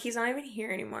 You're like, he's not even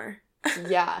here anymore.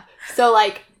 Yeah. So,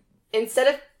 like, instead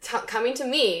of coming to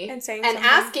me and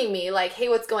asking me, like, hey,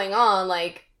 what's going on?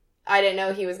 Like, I didn't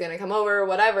know he was going to come over or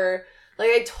whatever. Like,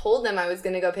 I told them I was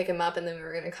going to go pick him up and then we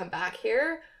were going to come back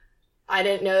here. I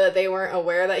didn't know that they weren't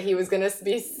aware that he was going to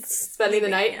be spending the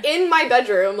night in my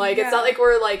bedroom. Like, it's not like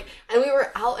we're, like... And we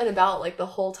were out and about, like, the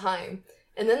whole time.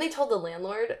 And then they told the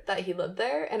landlord that he lived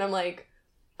there. And I'm like,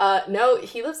 no,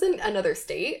 he lives in another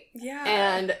state. Yeah.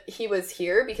 And he was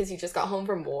here because he just got home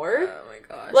from war. Oh, my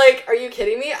gosh. Like, are you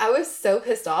kidding me? I was so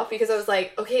pissed off because I was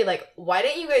like, okay, like, why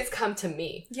didn't you guys come to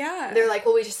me? Yeah. They're like,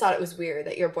 well, we just thought it was weird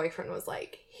that your boyfriend was,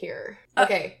 like, here.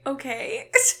 Okay.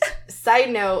 Okay. Side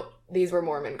note. These were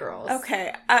Mormon girls.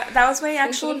 Okay. That was my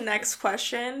actual next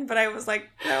question, but I was like,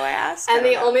 no, I asked. And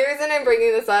the only reason I'm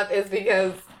bringing this up is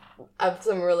because of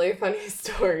some really funny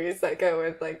stories that go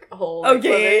with, like, whole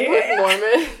living with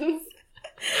Mormons.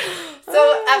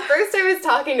 So, at first I was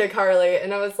talking to Karlie,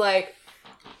 and I was like,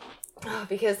 oh,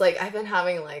 because, like, I've been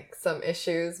having, like, some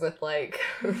issues with, like,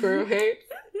 roommates,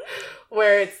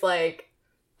 where it's, like,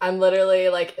 I'm literally,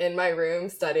 like, in my room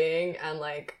studying, and,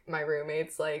 like, my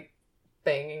roommate's, like,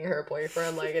 banging her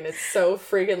boyfriend, like, and it's so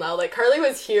freaking loud. Like, Karlie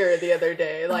was here the other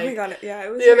day, like, oh my god, yeah,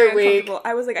 it was the other week.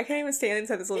 I was like, I can't even stand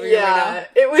inside this living room right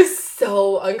now. It was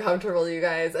so uncomfortable, you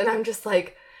guys, and I'm just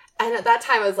like, and at that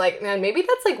time I was like, man, maybe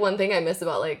that's like one thing I miss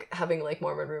about like having like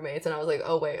Mormon roommates, and I was like,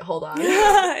 oh wait, hold on.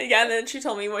 Yeah, and then she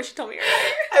told me what she told me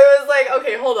earlier. I was like,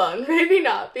 okay, hold on, maybe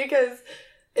not, because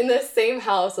in the same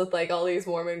house with like all these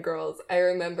Mormon girls, I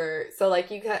remember, so like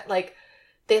you got like,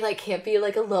 they, like, can't be,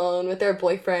 like, alone with their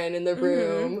boyfriend in the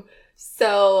room. Mm-hmm.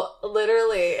 So,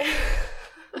 literally...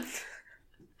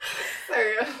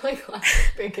 Sorry, I'm, like,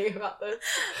 thinking about this.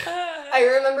 I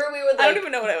remember we would, like... I don't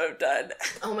even know what I would have done.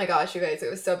 Oh, my gosh, you guys,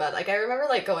 it was so bad. Like, I remember,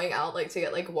 like, going out, like, to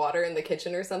get, like, water in the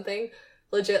kitchen or something.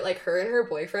 Legit, like, her and her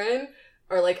boyfriend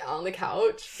are, like, on the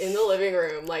couch in the living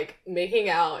room, like, making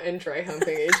out and dry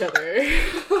humping each other.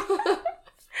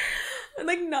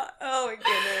 Like, not, oh my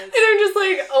goodness. And I'm just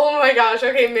like, oh my gosh,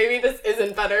 okay, maybe this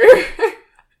isn't better.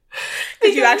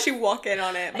 Did you actually walk in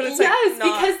on it? But it's yes,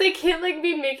 like, because they can't, like,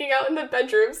 be making out in the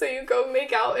bedroom, so you go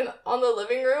make out on the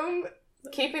living room,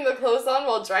 keeping the clothes on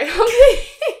while dry humping.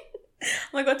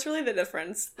 Like, what's really the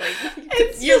difference? Like,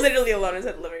 you're literally alone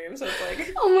inside the living room, so it's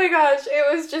like... Oh my gosh,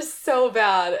 it was just so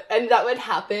bad. And that would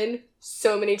happen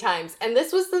so many times. And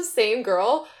this was the same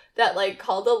girl that, like,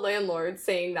 called the landlord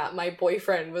saying that my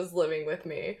boyfriend was living with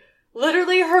me.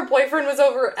 Literally, her boyfriend was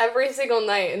over every single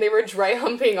night, and they were dry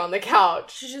humping on the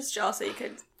couch. She's just jealous that you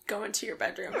could go into your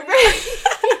bedroom. Right?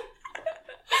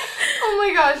 Oh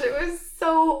my gosh, it was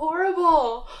so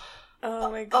horrible. Oh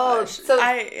my gosh.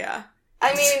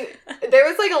 I mean, there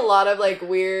was, like, a lot of, like,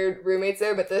 weird roommates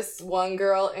there, but this one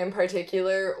girl in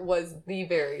particular was the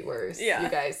very worst, you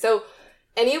guys. So,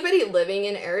 anybody living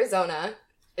in Arizona,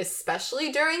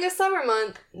 especially during a summer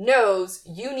month, knows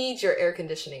you need your air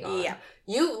conditioning on. Yeah.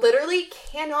 You literally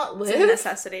cannot live... It's a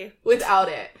necessity. ...without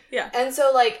it. Yeah. And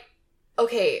so, like,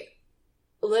 okay,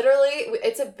 literally,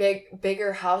 it's a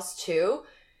bigger house, too.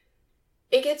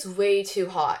 It gets way too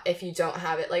hot if you don't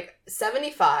have it. Like,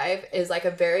 75 is, like,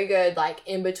 a very good, like,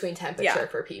 in-between temperature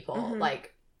for people. Mm-hmm.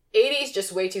 Like, 80 is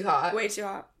just way too hot. Way too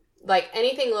hot. Like,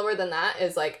 anything lower than that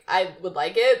is, like, I would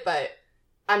like it, but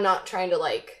I'm not trying to,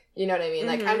 like... You know what I mean?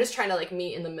 Mm-hmm. Like, I'm just trying to, like,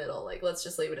 meet in the middle. Like, let's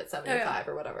just leave it at 75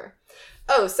 or whatever.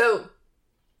 Oh, so,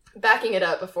 backing it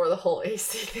up before the whole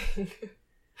AC thing.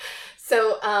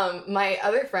 So, my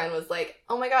other friend was like,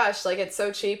 oh my gosh, like, it's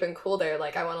so cheap and cool there.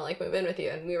 Like, I want to, like, move in with you.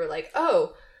 And we were like,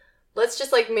 oh, let's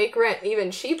just, like, make rent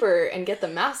even cheaper and get the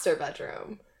master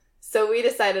bedroom. So, we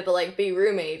decided to, like, be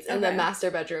roommates in the master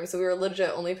bedroom. So, we were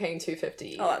legit only paying $250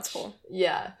 each. Oh, that's cool.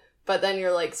 Yeah. But then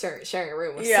you're, like, sharing a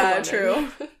room with someone. Yeah, true.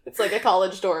 It's like a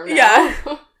college dorm now.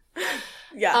 Yeah.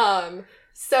 Yeah.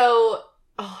 So,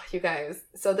 oh, you guys.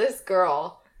 So this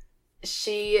girl,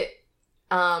 she,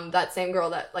 that same girl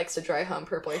that likes to dry hump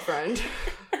her boyfriend,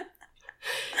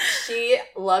 she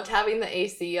loved having the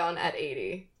AC on at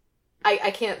 80.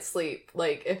 I can't sleep,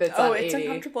 like, if it's on 80. Oh, it's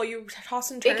uncomfortable. You toss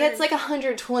and turn. It gets, like,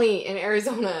 120 in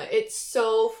Arizona. It's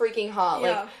so freaking hot.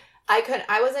 Yeah. Like,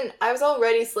 I was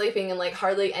already sleeping in, like,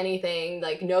 hardly anything,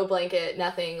 like, no blanket,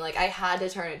 nothing. Like, I had to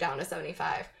turn it down to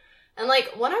 75. And,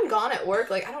 like, when I'm gone at work,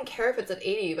 like, I don't care if it's at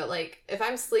 80, but, like, if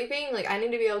I'm sleeping, like, I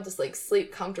need to be able to, like,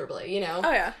 sleep comfortably, you know?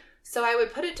 Oh, yeah. So I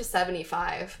would put it to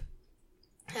 75.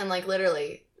 And, like,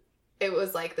 literally, it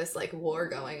was, like, this, like, war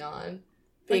going on.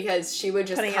 Because like, she would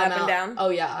just come out. Putting it up and down? Oh,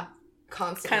 yeah.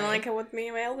 Constantly. Kind of like with me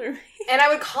and my elder roommate. And I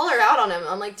would call her out on him.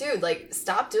 I'm like, dude, like,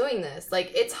 stop doing this.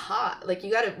 Like, it's hot. Like, you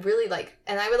gotta really, like...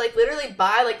 And I would, like, literally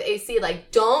buy, like, the AC.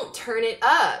 Like, don't turn it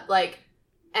up. Like...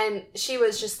 And she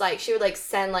was just, like... She would, like,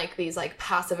 send, like, these, like,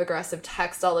 passive-aggressive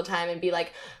texts all the time and be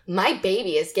like, my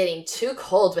baby is getting too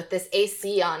cold with this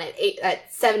AC on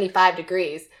at 75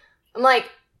 degrees. I'm like,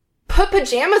 put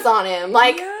pajamas on him.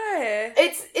 Like... Yeah.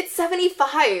 It's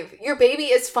 75. Your baby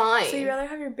is fine. So you'd rather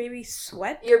have your baby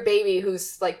sweat? Your baby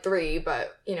who's like 3,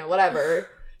 but, you know, whatever.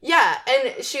 Yeah,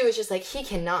 and she was just like, he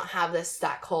cannot have this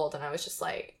that cold. And I was just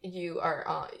like, you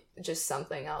are just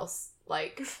something else.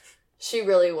 Like, she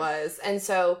really was. And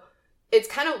so it's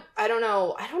kind of, I don't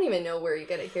know, I don't even know where you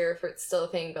get it here if it's still a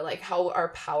thing, but like how our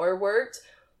power worked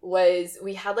was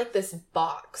we had like this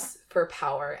box for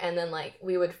power, and then like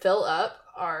we would fill up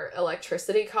our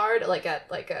electricity card like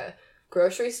at like a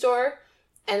grocery store,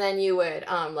 and then you would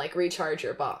like recharge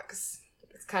your box.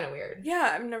 It's kind of weird.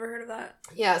 Yeah, I've never heard of that.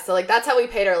 Yeah, so like that's how we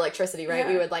paid our electricity, right?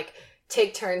 Yeah. We would like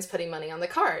take turns putting money on the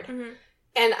card. Mm-hmm.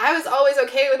 And I was always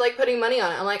okay with like putting money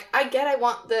on it. I'm like, I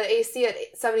want the AC at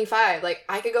 75. Like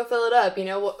I could go fill it up, you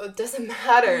know, it doesn't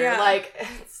matter. Yeah. Like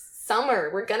it's summer,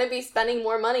 we're gonna be spending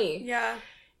more money. Yeah.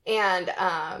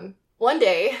 And one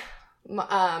day,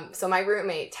 so my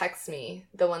roommate texts me,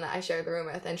 the one that I shared the room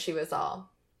with, and she was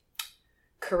all,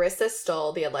 Carissa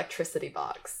stole the electricity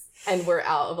box, and we're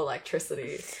out of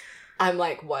electricity. I'm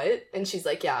like, what? And she's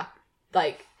like, yeah,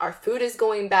 like, our food is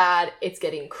going bad, it's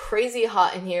getting crazy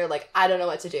hot in here, like, I don't know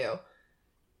what to do.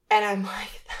 And I'm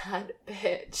like, that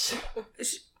bitch.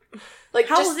 Like,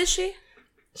 how old is she?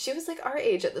 She was, like, our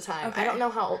age at the time. Okay. I don't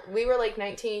know how old. We were, like,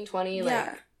 19, 20, like...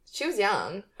 Yeah. She was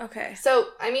young. Okay. So,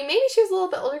 I mean, maybe she was a little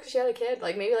bit older because she had a kid.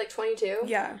 Like, maybe, like, 22.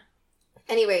 Yeah.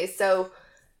 Anyways, so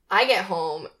I get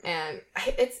home, and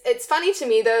it's funny to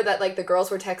me, though, that, like, the girls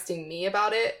were texting me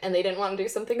about it, and they didn't want to do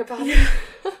something about it.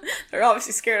 They're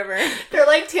obviously scared of her. They're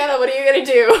like, Tanna, what are you going to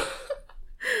do?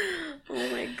 Oh,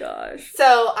 my gosh.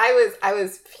 So, I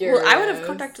was furious. Well, I would have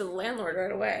contacted the landlord right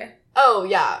away. Oh,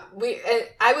 yeah.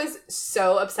 I was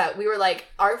so upset. We were like,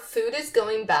 our food is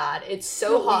going bad. It's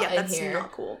so hot in here. That's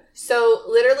not cool. So,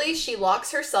 literally, she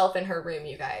locks herself in her room,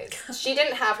 you guys. She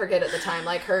didn't have her kid at the time.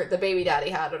 Like, the baby daddy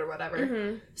had it or whatever.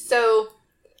 Mm-hmm. So,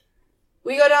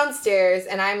 we go downstairs,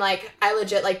 and I'm like, I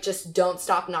legit, like, just don't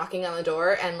stop knocking on the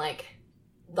door. And, like,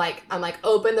 I'm like,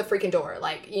 open the freaking door.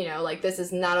 Like, you know, like, this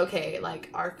is not okay. Like,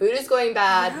 our food is going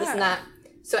bad. Yeah. This and that.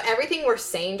 So, everything we're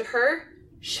saying to her...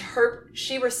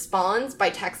 She responds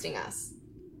by texting us.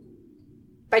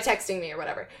 By texting me or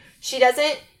whatever. She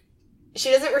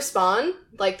doesn't respond,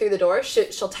 like, through the door.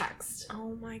 She'll text.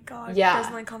 Oh, my God. Yeah.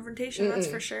 Doesn't like confrontation, that's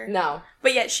for sure. No.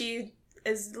 But yet she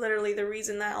is literally the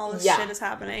reason that all this shit is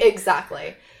happening.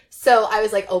 Exactly. So I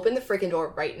was like, open the freaking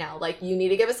door right now. Like, you need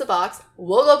to give us a box.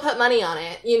 We'll go put money on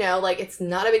it. You know, like, it's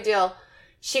not a big deal.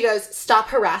 She goes, stop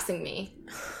harassing me.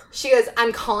 She goes,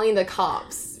 I'm calling the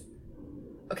cops.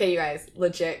 Okay, you guys,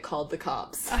 legit called the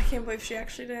cops. I can't believe she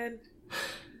actually did.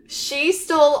 She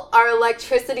stole our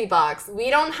electricity box. We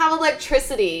don't have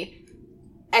electricity.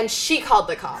 And she called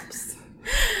the cops.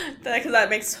 Because that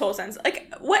makes total sense.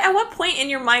 Like, at what point in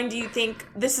your mind do you think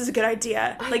this is a good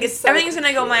idea? Like, everything's going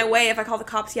to go my way if I call the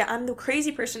cops. Yeah, I'm the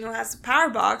crazy person who has the power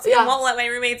box and won't let my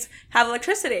roommates have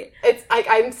electricity. It's like,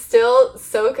 I'm still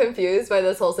so confused by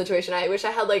this whole situation. I wish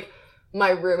I had, like,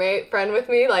 my roommate friend with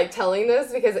me, like, telling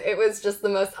this, because it was just the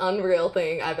most unreal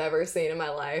thing I've ever seen in my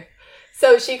life.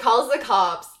 So she calls the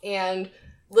cops, and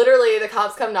literally the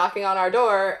cops come knocking on our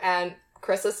door, and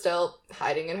Chris is still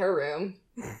hiding in her room.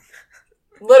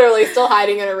 Literally still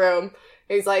hiding in her room.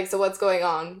 He's like, so what's going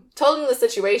on? Told him the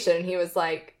situation. He was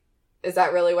like, is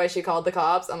that really why she called the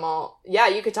cops? I'm all, yeah,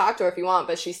 you could talk to her if you want,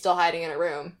 but she's still hiding in her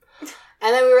room.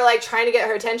 And then we were, like, trying to get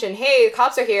her attention. Hey, the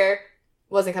cops are here.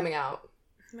 Wasn't coming out.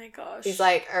 Oh my gosh. He's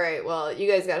like, all right, well, you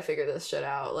guys gotta figure this shit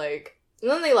out. Like, and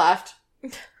then they left.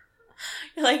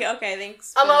 You're like, okay,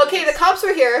 thanks. I'm like, okay, the cops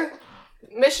were here.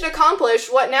 Mission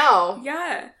accomplished. What now?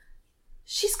 Yeah.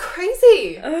 She's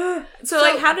crazy. So,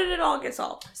 like, how did it all get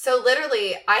solved? So,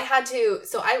 literally, I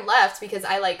left because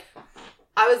I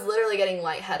was literally getting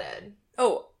lightheaded.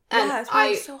 Oh, and yeah,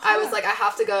 I was like, I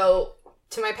have to go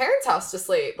to my parents' house to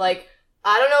sleep. Like,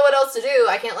 I don't know what else to do.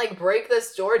 I can't, like, break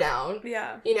this door down.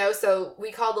 Yeah. You know, so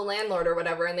we called the landlord or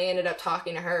whatever, and they ended up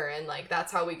talking to her, and, like,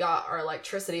 that's how we got our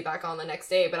electricity back on the next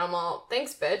day. But I'm all,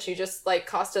 thanks, bitch. You just, like,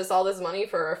 cost us all this money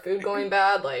for our food going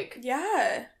bad. Like...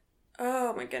 Yeah.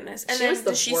 Oh, my goodness. And then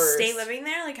did she stay living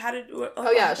there? Like, how did...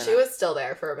 Oh, yeah. She was still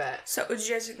there for a bit. So, did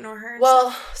you guys ignore her?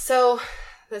 Well, so,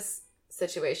 this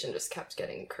situation just kept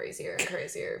getting crazier and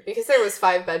crazier because there was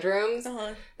 5 bedrooms.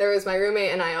 Uh-huh. There was my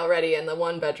roommate and I already in the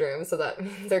 1 bedroom, so that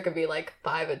means there could be like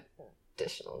 5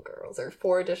 additional girls or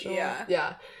 4 additional.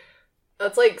 Yeah.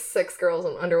 That's like 6 girls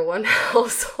under one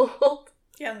household.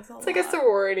 Yeah, that's a lot. It's like a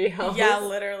sorority house. Yeah,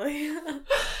 literally.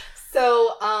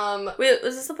 So, wait,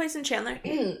 was this the place in Chandler?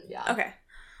 Yeah. Okay.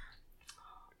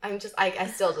 I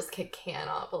still just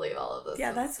cannot believe all of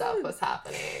this stuff was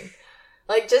happening.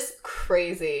 Like, just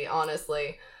crazy,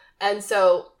 honestly. And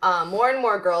so more and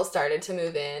more girls started to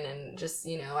move in, and just,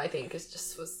 you know, I think it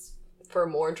just was for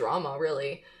more drama,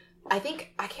 really. I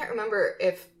can't remember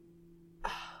if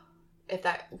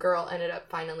that girl ended up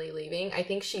finally leaving. I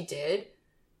think she did.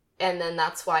 And then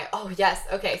that's why, oh, yes.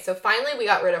 Okay, so finally we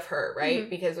got rid of her, right? Mm-hmm.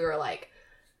 Because we were like,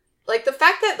 the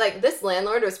fact that, like, this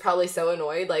landlord was probably so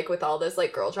annoyed, like, with all this,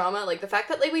 like, girl drama. Like, the fact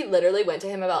that, like, we literally went to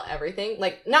him about everything.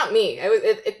 Like, not me.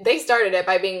 They started it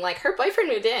by being like, her boyfriend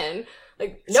moved in.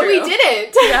 Like, no, we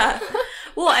didn't. Yeah.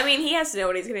 Well, I mean, he has to know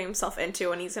what he's getting himself into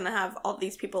when he's going to have all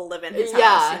these people live in his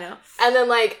house, you know? And then,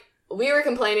 like, we were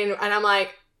complaining, and I'm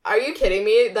like, are you kidding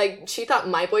me? Like, she thought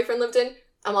my boyfriend lived in.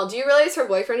 I'm all, do you realize her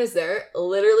boyfriend is there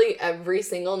literally every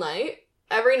single night?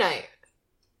 Every night.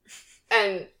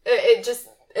 And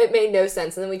it made no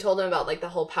sense. And then we told him about, like, the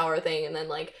whole power thing, and then,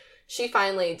 like, she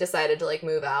finally decided to, like,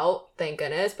 move out, thank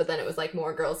goodness, but then it was, like,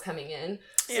 more girls coming in.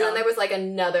 So then there was, like,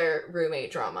 another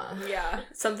roommate drama. Yeah.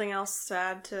 Something else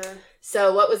sad to...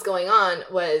 So what was going on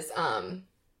was, I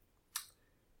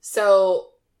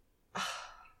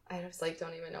just, like,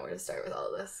 don't even know where to start with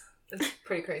all of this. It's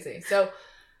pretty crazy. So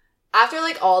after,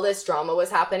 like, all this drama was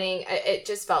happening, it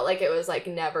just felt like it was, like,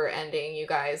 never ending, you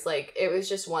guys. Like, it was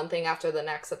just one thing after the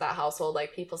next at that household.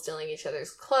 Like, people stealing each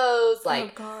other's clothes.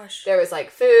 Like, oh, gosh. There was, like,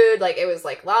 food. Like, it was,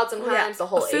 like, loud sometimes. Yeah. The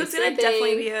whole food's gonna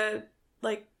definitely be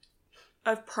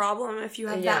a problem if you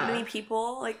have that many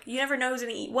people. Like, you never know who's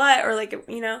gonna eat what, or, like,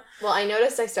 you know. Well, I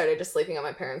noticed I started just sleeping at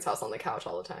my parents' house on the couch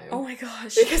all the time. Oh, my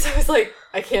gosh. Because I was like,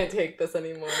 I can't take this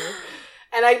anymore.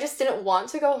 And I just didn't want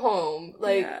to go home.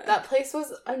 Like, that place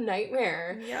was a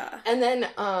nightmare. Yeah. And then,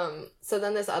 so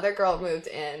then this other girl moved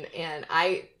in, and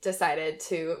I decided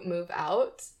to move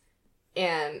out.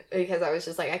 And because I was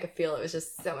just like, I could feel it was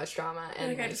just so much drama.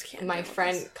 And I just can't my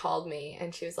friend called me,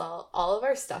 and she was all of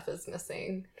our stuff is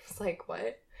missing. I was like,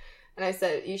 what? And I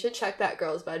said, you should check that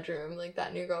girl's bedroom, like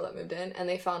that new girl that moved in. And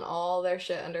they found all their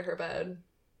shit under her bed.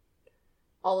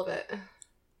 All of it.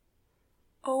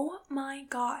 Oh my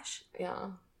gosh. Yeah.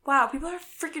 Wow, people are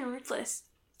freaking ruthless.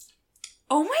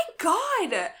 Oh my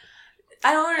god.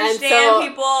 I don't understand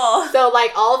people. So,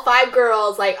 like, all 5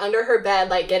 girls, like, under her bed,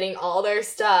 like, getting all their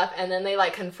stuff, and then they,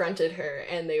 like, confronted her,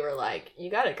 and they were like, you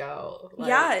gotta go. Like,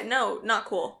 yeah, no, not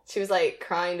cool. She was, like,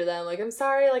 crying to them, like, I'm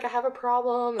sorry, like, I have a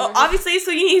problem. Oh, obviously, so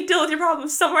you need to deal with your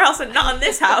problems somewhere else and not in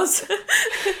this house.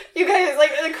 You guys,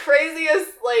 like, the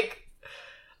craziest, like,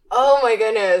 oh my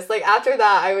goodness. Like, after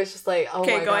that, I was just like, oh my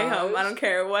god. Okay, going home. I don't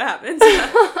care what happens.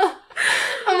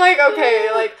 I'm like, okay.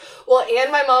 Like, well,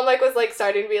 and my mom, like, was, like,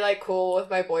 starting to be, like, cool with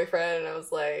my boyfriend. And I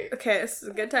was like... Okay, this is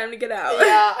a good time to get out.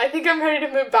 Yeah, I think I'm ready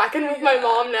to move back in with my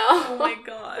mom now. Oh my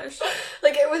gosh.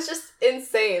 Like, it was just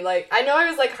insane. Like, I know I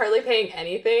was, like, hardly paying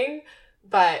anything.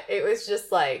 But it was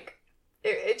just, like...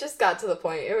 It just got to the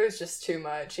point. It was just too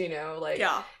much, you know? Like,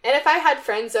 yeah. And if I had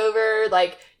friends over,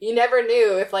 like, you never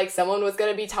knew if, like, someone was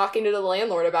going to be talking to the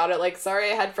landlord about it. Like,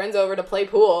 sorry, I had friends over to play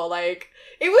pool. Like,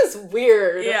 it was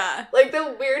weird. Yeah. Like,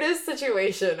 the weirdest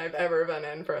situation I've ever been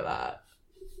in for that.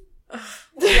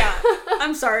 Yeah.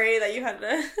 I'm sorry that you had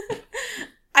to...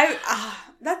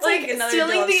 that's, like another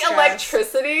stealing the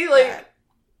electricity, like, yeah.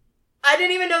 I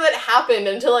didn't even know that happened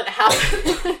until it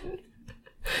happened.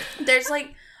 There's,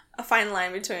 like... a fine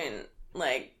line between,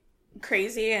 like,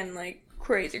 crazy and, like,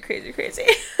 crazy.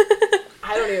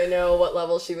 I don't even know what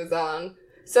level she was on.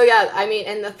 So, yeah, I mean,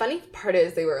 and the funny part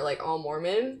is they were, like, all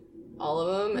Mormon, all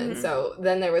of them, and so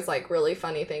then there was, like, really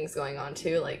funny things going on,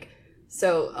 too, like,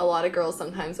 so a lot of girls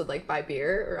sometimes would, like, buy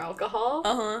beer or alcohol,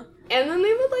 and then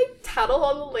they would, like, tattle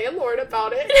on the landlord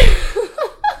about it.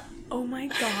 Oh my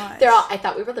god. I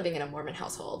thought we were living in a Mormon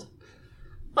household.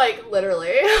 Like,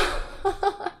 literally.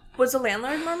 Was the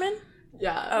landlord Mormon?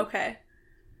 Yeah. Okay.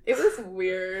 It was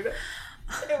weird.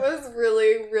 It was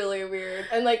really, really weird.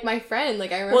 And, like, my friend,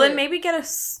 like, I remember... Well, then maybe get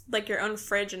like, your own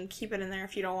fridge and keep it in there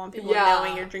if you don't want people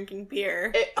knowing you're drinking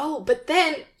beer. But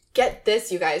then, get this,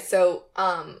 you guys. So,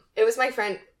 it was my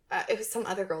friend... it was some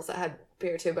other girls that had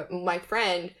beer, too. But my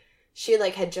friend, she,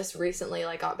 like, had just recently,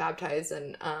 like, got baptized.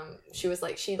 And, she was,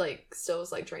 like... She, like, still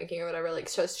was, like, drinking or whatever. Like,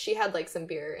 so she had, like, some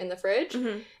beer in the fridge.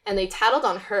 Mm-hmm. And they tattled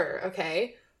on her,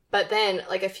 okay? But then,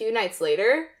 like, a few nights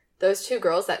later, those 2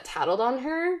 girls that tattled on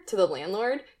her to the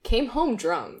landlord came home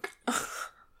drunk.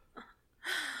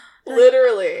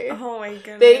 Literally. Oh, my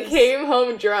goodness. They came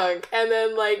home drunk, and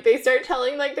then, like, they start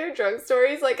telling, like, their drunk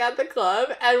stories, like, at the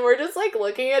club, and we're just, like,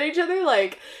 looking at each other,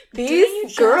 like,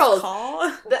 these girls.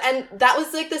 And that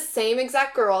was, like, the same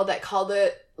exact girl that called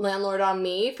the landlord on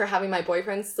me for having my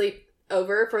boyfriend sleep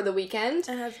over for the weekend.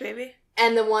 And has a baby.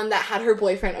 And the one that had her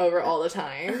boyfriend over all the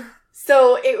time.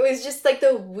 So it was just, like,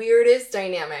 the weirdest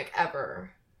dynamic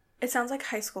ever. It sounds like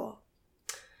high school.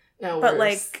 No, but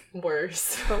worse.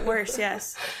 Worse,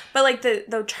 yes. But like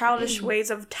the childish ways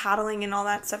of tattling and all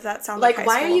that stuff, that sounds like high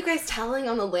why school. are you guys tattling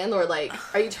on the landlord? Like,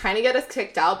 are you trying to get us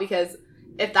kicked out? Because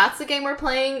if that's the game we're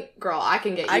playing, girl, I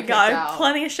can get you kicked out. I got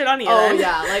plenty of shit on you. Oh then.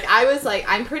 yeah, like I was like,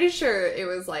 I'm pretty sure it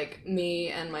was like me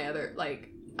and my other, like,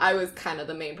 I was kind of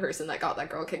the main person that got that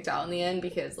girl kicked out in the end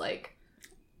because like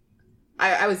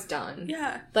I was done.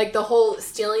 Yeah. Like the whole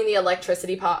stealing the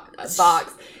electricity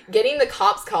box, getting the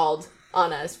cops called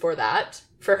on us for that,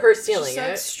 for her stealing so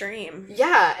it. Extreme.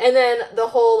 Yeah, and then the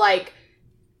whole like,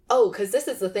 oh, because this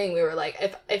is the thing, we were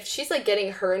like, if she's like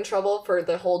getting her in trouble for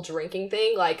the whole drinking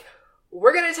thing, like,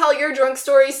 we're gonna tell your drunk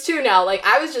stories too now. Like,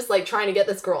 I was just like trying to get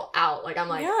this girl out. Like, I'm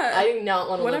like, I do not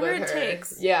want to live with her. Whatever it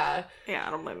takes. Yeah. Yeah, I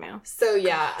don't blame you. So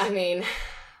yeah, I mean,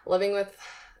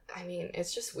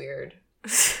 it's just weird.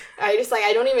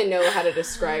 I don't even know how to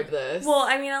describe this. Well,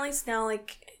 I mean, at least now,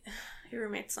 like, your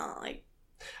roommate's not, like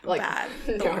bad,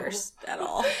 the worst at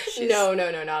all. No,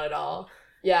 not at all.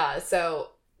 Yeah,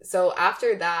 so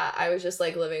after that, I was just,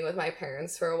 like, living with my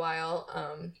parents for a while.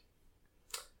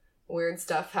 Weird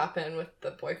stuff happened with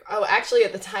the boyfriend. Oh, actually,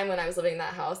 at the time when I was living in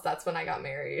that house, that's when I got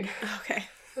married. Okay.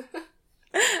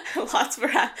 Lots were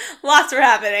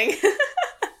happening.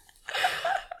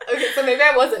 Okay, so maybe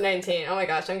I wasn't 19. Oh my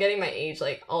gosh, I'm getting my age,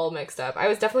 like, all mixed up. I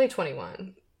was definitely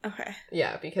 21. Okay.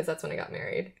 Yeah, because that's when I got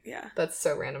married. Yeah. That's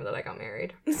so random that I got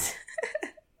married. It's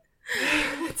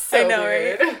so I know,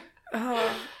 weird. Right?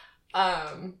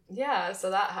 Oh. Yeah,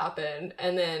 so that happened.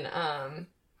 And then,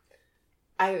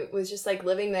 I was just, like,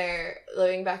 living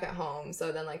back at home.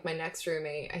 So then, like, my next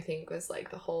roommate, I think, was, like,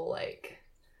 the whole, like,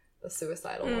 the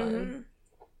suicidal one.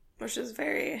 Which is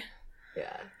very...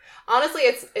 Yeah. Honestly,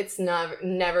 it's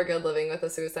never good living with a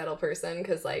suicidal person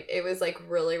because, like, it was, like,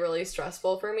 really, really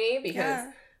stressful for me because,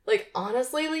 like,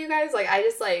 honestly, you guys, like, I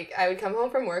just, like, I would come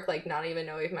home from work, like, not even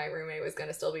know if my roommate was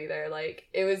gonna still be there. Like,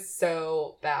 it was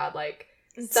so bad. Like,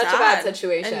 it's such a bad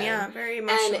situation. And, yeah, very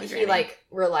emotionally And he, draining. like,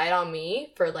 relied on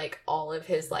me for, like, all of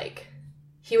his, like,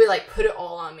 he would, like, put it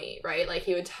all on me, right? Like,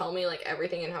 he would tell me, like,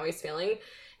 everything and how he's feeling.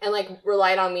 And, like,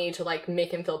 relied on me to, like,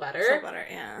 make him feel better.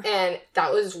 Yeah. And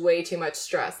that was way too much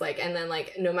stress. Like, and then,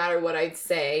 like, no matter what I'd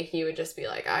say, he would just be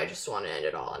like, I just want to end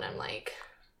it all. And I'm like...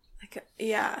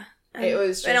 yeah. And, it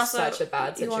was just also, such a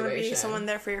bad situation. You want to be someone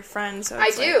there for your friend. So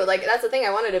I do. Like, that's the thing.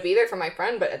 I wanted to be there for my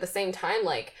friend. But at the same time,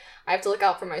 like, I have to look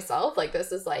out for myself. Like,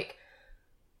 this is, like,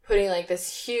 putting, like,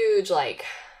 this huge, like...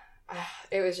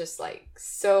 it was just, like,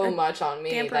 so much on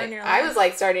me. Like, I was,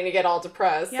 like, starting to get all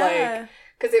depressed. Yeah. Like...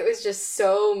 Because it was just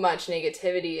so much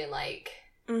negativity and, like,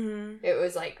 it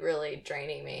was, like, really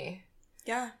draining me.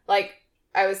 Yeah. Like,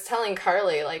 I was telling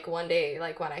Karlie, like, one day,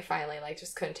 like, when I finally, like,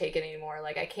 just couldn't take it anymore,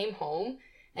 like, I came home,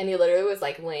 and he literally was,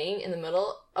 like, laying in the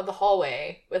middle of the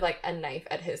hallway with, like, a knife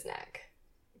at his neck.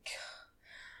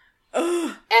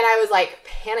 And I was, like,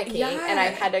 panicking, and I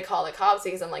had to call the cops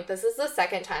because I'm like, this is the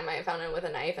second time I found him with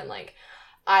a knife, and, like...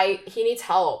 he needs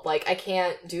help. Like, I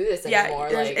can't do this anymore.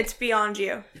 Yeah, like, it's beyond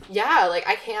you. Yeah, like,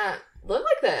 I can't live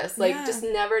like this. Like, just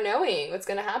never knowing what's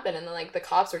gonna happen. And then, like, the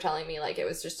cops were telling me, like, it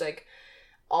was just, like,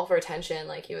 all for attention.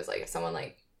 Like, he was, like, if someone,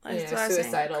 like,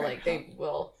 suicidal, like, they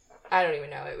will... I don't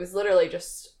even know. It was literally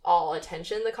just all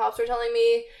attention the cops were telling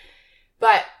me.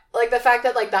 But, like, the fact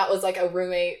that, like, that was, like, a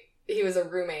roommate... He was a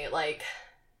roommate, like...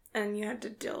 And you had to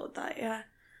deal with that, yeah.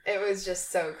 It was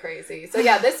just so crazy. So,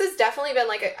 yeah, this has definitely been,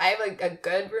 like, I have, a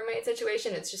good roommate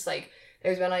situation. It's just, like,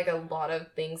 there's been, like, a lot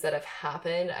of things that have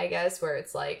happened, I guess, where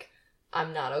it's, like,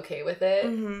 I'm not okay with it.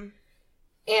 Mm-hmm.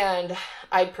 And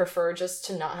I'd prefer just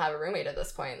to not have a roommate at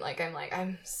this point. Like,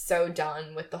 I'm so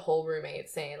done with the whole roommate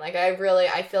thing. Like, I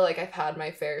feel like I've had my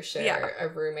fair share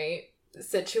of roommate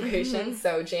situations. Mm-hmm.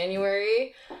 So,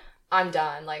 January... I'm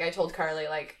done. Like, I told Karlie,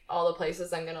 like, all the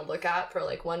places I'm gonna look at for,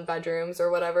 like, 1 bedrooms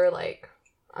or whatever, like,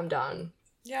 I'm done.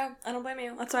 Yeah, I don't blame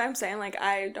you. That's why I'm saying, like,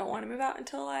 I don't want to move out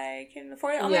until I can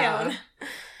afford it on my own.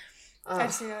 I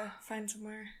just need to find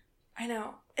somewhere. I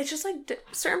know. It's just, like,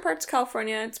 certain parts of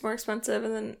California, it's more expensive,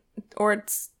 and then, or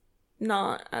it's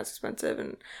not as expensive,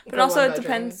 and but also it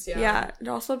depends. Yeah, it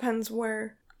also depends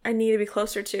where I need to be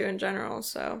closer to in general,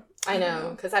 so. I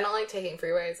know, because I don't like taking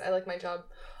freeways. I like my job.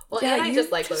 Well, and I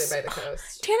just like living by the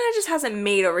coast. Tanna just has it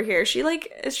made over here. She,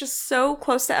 like, is just so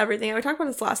close to everything. We talked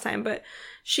about this last time, but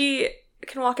she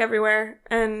can walk everywhere,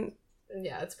 and...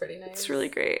 Yeah, it's pretty nice. It's really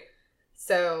great.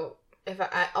 So, if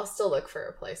I'll still look for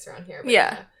a place around here. But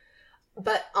yeah.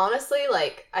 But honestly,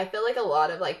 like, I feel like a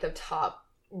lot of, like, the top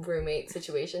roommate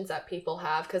situations that people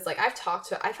have, because, like, I've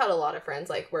had a lot of friends,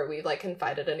 like, where we've, like,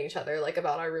 confided in each other, like,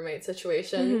 about our roommate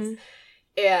situations.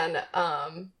 Mm-hmm.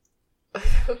 And,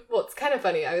 well, it's kind of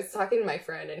funny. I was talking to my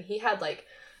friend, and he had, like,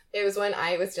 it was when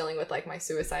I was dealing with, like, my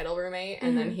suicidal roommate,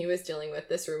 and then he was dealing with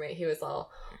this roommate. He was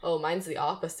all, oh, mine's the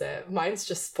opposite. Mine's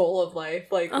just full of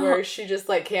life, like, where she just,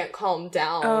 like, can't calm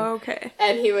down. Oh, okay.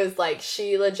 And he was like,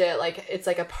 she legit, like, it's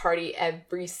like a party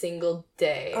every single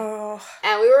day. Oh.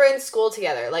 And we were in school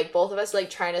together, like, both of us, like,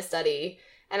 trying to study.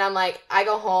 And I'm like, I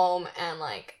go home, and,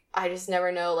 like, I just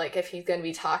never know, like, if he's gonna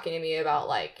be talking to me about,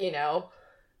 like, you know,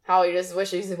 how he just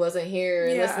wishes he wasn't here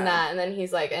and this and that. And then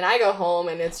he's like, and I go home,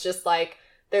 and it's just, like,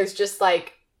 there's just,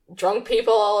 like, drunk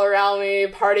people all around me,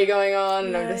 party going on,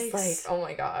 and I'm just like, oh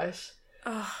my gosh.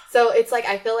 Ugh. So it's, like,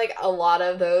 I feel like a lot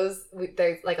of those,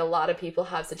 there's, like, a lot of people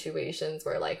have situations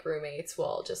where, like, roommates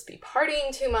will just be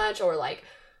partying too much, or, like,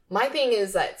 my thing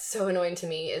is that's so annoying to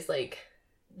me is, like,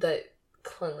 the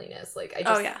cleanliness. Like, I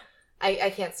just, I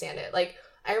can't stand it. Like,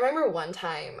 I remember one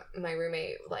time my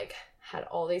roommate, like, had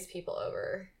all these people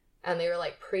over, and they were,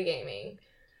 like, pre-gaming,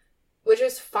 which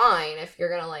is fine if you're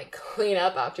gonna, like, clean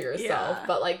up after yourself,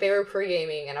 but, like, they were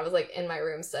pre-gaming, and I was, like, in my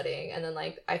room studying, and then,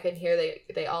 like, I could hear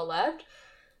they all left,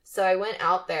 so I went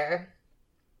out there,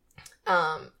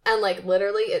 and, like,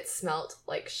 literally it smelled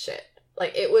like shit.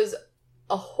 Like, it was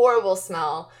a horrible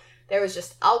smell. There was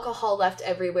just alcohol left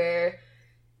everywhere,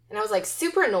 and I was, like,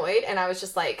 super annoyed, and I was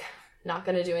just, like, not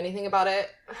gonna do anything about it.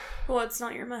 Well, it's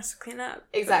not your mess to clean up.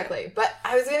 Exactly. But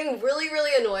I was getting really, really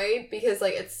annoyed because,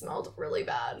 like, it smelled really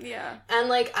bad. Yeah. And,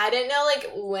 like, I didn't know, like,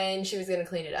 when she was gonna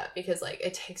clean it up because, like,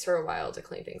 it takes her a while to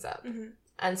clean things up. Mm-hmm.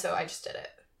 And so I just did it,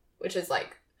 which is,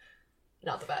 like,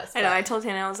 not the best. I know. I told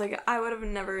Tanna, I was like, I would have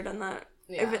never done that.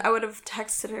 Yeah. If I would have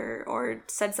texted her or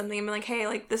said something and been like, hey,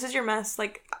 like, this is your mess.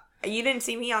 Like, you didn't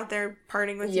see me out there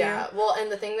partying with you. Yeah. Well,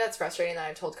 and the thing that's frustrating that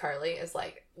I told Karlie is,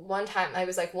 like, one time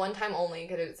only,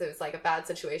 because it was, like, a bad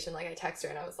situation. Like, I texted her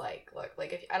and I was like, look,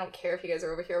 like, if I don't care if you guys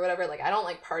are over here or whatever. Like, I don't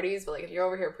like parties, but, like, if you're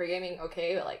over here pre-gaming,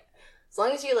 okay. But, like, as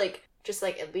long as you, like, just,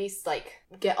 like, at least, like,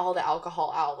 get all the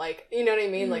alcohol out. Like, you know what I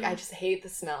mean? Mm-hmm. Like, I just hate the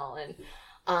smell. And,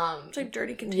 it's, like,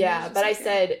 dirty containers. Yeah, but I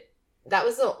said, that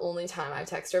was the only time I've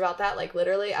texted her about that. Like,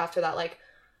 literally, after that, like,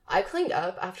 I cleaned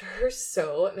up after her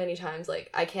so many times. Like,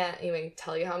 I can't even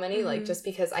tell you how many. Mm-hmm. Like, just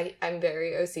because I'm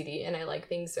very OCD and I like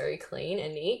things very clean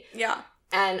and neat. Yeah.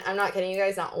 And I'm not kidding you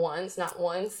guys, not one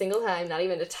single time, not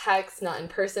even a text, not in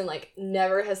person, like,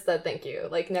 never has said thank you.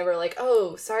 Like, never like,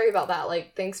 oh, sorry about that.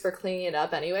 Like, thanks for cleaning it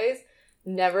up anyways.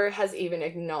 Never has even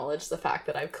acknowledged the fact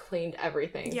that I've cleaned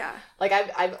everything. Yeah. Like,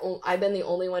 I've been the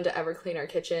only one to ever clean our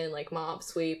kitchen, like, mop,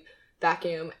 sweep,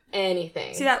 vacuum,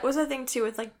 anything. See, that was the thing, too,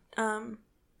 with, like, I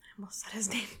almost said his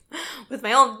name, with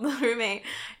my old roommate,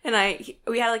 and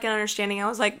we had, like, an understanding. I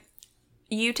was like,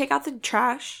 you take out the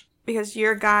trash, because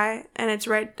you're a guy, and it's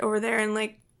right over there, and,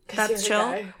 like, that's chill.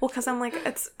 Well, because I'm like,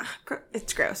 it's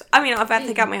gross. I mean, if I have to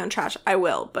take out my own trash, I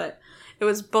will, but it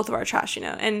was both of our trash, you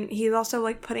know, and he's also,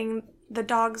 like, putting the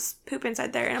dog's poop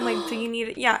inside there, and I'm like, do you need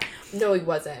it? Yeah. No, he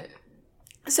wasn't.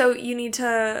 So you need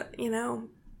to, you know,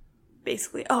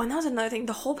 basically. Oh, and that was another thing.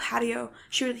 The whole patio.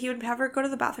 He would have her go to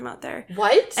the bathroom out there.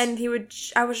 What? And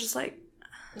I was just like,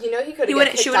 you know, he could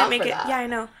have. She wouldn't make it. That. Yeah, I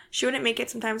know. She wouldn't make it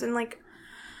sometimes, and like,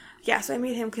 yeah. So I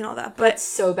made him clean all that. But that's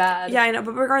so bad. Yeah, I know.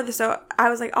 But regardless, so I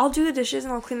was like, I'll do the dishes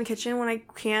and I'll clean the kitchen when I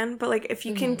can. But like, if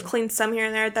you can clean some here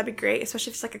and there, that'd be great. Especially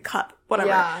if it's like a cup, whatever.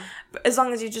 Yeah. But as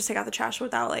long as you just take out the trash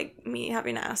without like me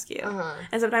having to ask you. Uh-huh.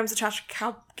 And sometimes the trash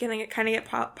kind of get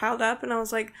piled up, and I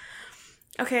was like,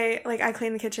 okay, like I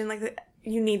clean the kitchen, like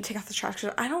you need to take out the trash.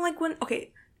 Cause I don't like when,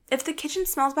 okay, if the kitchen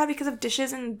smells bad because of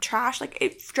dishes and trash, like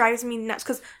it drives me nuts.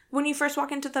 Because when you first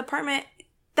walk into the apartment,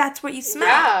 that's what you smell.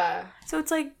 Yeah. So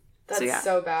it's like, that's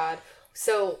so bad.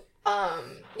 So,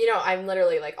 you know, I'm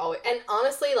literally like always, and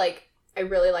honestly, like, I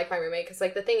really like my roommate because,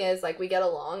 like, the thing is, like, we get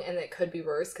along and it could be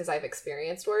worse because I've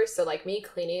experienced worse. So, like, me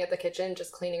cleaning at the kitchen,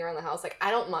 just cleaning around the house, like,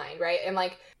 I don't mind, right? And,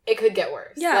 like, it could get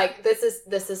worse. Yeah. Like, this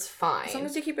is fine. As long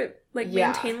as you keep it, like,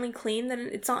 maintainedly clean, then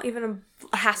it's not even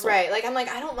a hassle. Right. Like, I'm like,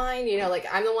 I don't mind, you know, like,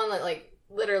 I'm the one that, like,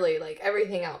 literally, like,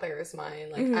 everything out there is mine.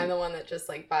 Like, I'm the one that just,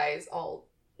 like, buys all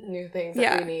new things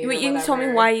that we need. But you told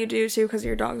me why you do, too, because of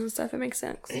your dogs and stuff. It makes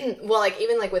sense. Well, like,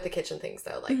 even, like, with the kitchen things,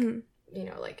 though, like, you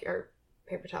know, like, your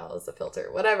paper towels, the filter,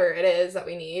 whatever it is that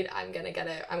we need, I'm gonna get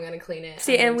it, I'm gonna clean it.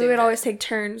 See, and we would always take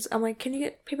turns. I'm like, can you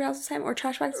get paper towels this time or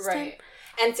trash bags this time?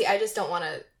 And see, I just don't want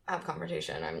to have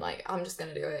confrontation. I'm like, I'm just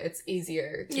gonna do it. It's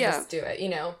easier to just do it, you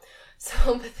know?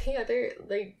 So, but the other,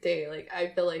 like, day, like, I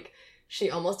feel like she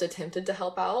almost attempted to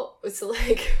help out. So,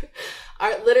 like,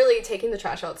 literally taking the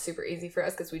trash out is super easy for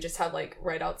us because we just have, like,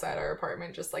 right outside our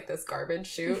apartment, just, like, this garbage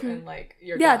chute, and, like,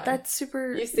 you're done. That's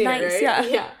super nice, it,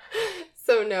 right? Yeah.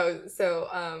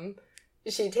 So,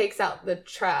 she takes out the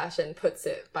trash and puts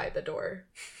it by the door.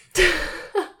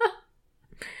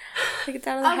 Like, it's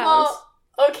out of the house.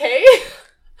 Okay.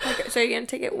 Okay, so you're gonna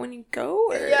take it when you go?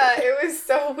 Or? Yeah, it was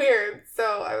so weird. So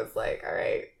I was like, all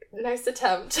right, nice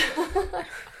attempt.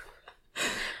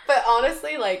 But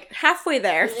honestly, like... halfway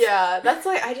there. Yeah, that's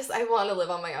why I want to live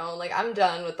on my own. Like, I'm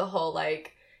done with the whole,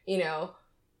 like, you know...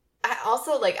 I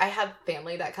also, like, I have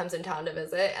family that comes in town to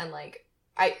visit, and, like,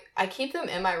 I keep them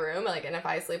in my room, like, and if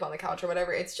I sleep on the couch or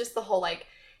whatever, it's just the whole, like,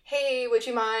 hey, would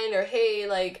you mind? Or, hey,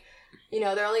 like... You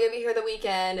know, they're only gonna be here the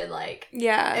weekend, and, like...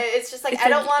 Yeah. It's just, like, I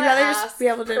don't want to ask be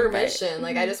able to permission. invite.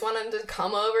 Like, I just want them to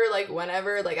come over, like,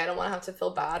 whenever. Like, I don't want to have to feel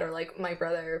bad. Or, like, my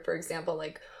brother, for example,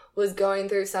 like, was going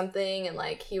through something, and,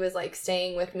 like, he was, like,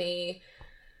 staying with me.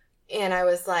 And I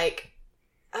was, like,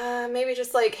 maybe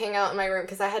just, like, hang out in my room.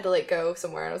 Because I had to, like, go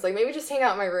somewhere. And I was, like, maybe just hang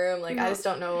out in my room. Like, I just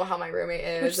don't know how my roommate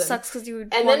is. Which sucks because you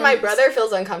would... And then my brother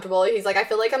feels uncomfortable. He's, like, I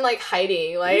feel like I'm, like,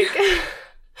 hiding. Like...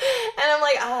 And I'm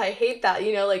like, I hate that,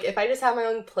 you know, like, if I just have my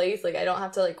own place, like, I don't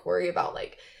have to, like, worry about,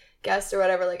 like, guests or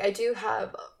whatever. Like, I do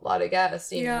have a lot of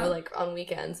guests, you know, like, on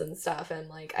weekends and stuff, and,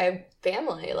 like, I have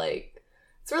family, like,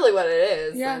 it's really what it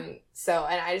is. Yeah. And so,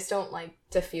 and I just don't like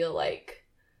to feel like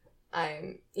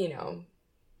I'm, you know,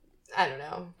 I don't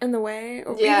know. In the way?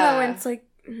 Or yeah. Even though it's, like,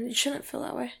 you shouldn't feel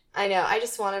that way. I know, I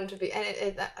just want him to be, and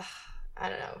I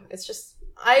don't know, it's just...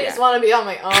 I just want to be on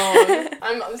my own.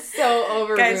 I'm so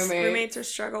over roommates. Guys, roommates are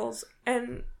struggles.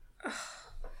 And...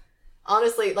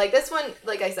 honestly, like, this one,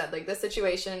 like I said, like, this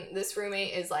situation, this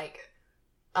roommate is, like,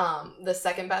 the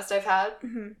second best I've had.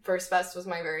 Mm-hmm. First best was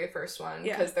my very first one,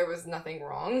 because there was nothing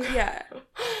wrong. Yeah.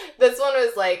 This one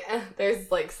was, like, there's,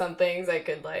 like, some things I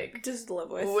could, like... just live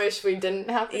with. Wish we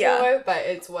didn't have to deal with, but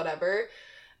it's whatever.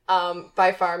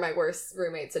 By far, my worst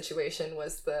roommate situation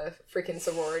was the freaking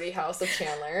sorority house of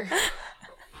Chandler.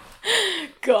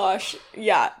 Gosh,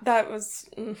 yeah, that was...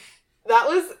 That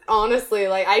was, honestly,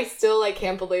 like, I still, like,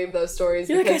 can't believe those stories.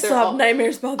 You're because like, I still have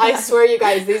nightmares about that. I swear, you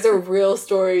guys, these are real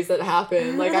stories that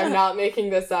happened. Like, I'm not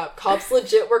making this up. Cops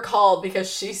legit were called because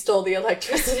she stole the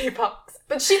electricity box.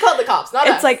 But she called the cops, not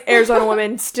us. It's like Arizona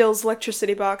woman steals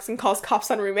electricity box and calls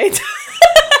cops on roommates.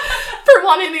 For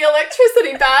wanting the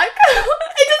electricity back.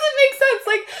 It doesn't make sense.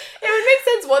 Like, it would make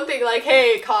sense one thing, like,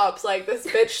 hey, cops, like, this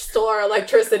bitch stole our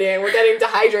electricity and we're getting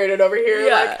dehydrated over here.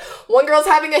 Yeah. Like, one girl's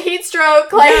having a heat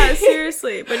stroke. Like, yeah,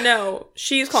 seriously. But no,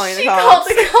 she's calling the cops.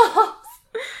 She called the cops.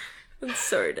 That's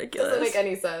so ridiculous. Doesn't make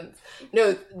any sense.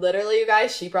 No, literally, you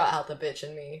guys, she brought out the bitch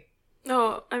in me.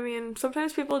 No, I mean,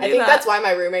 sometimes people do that. I think that's why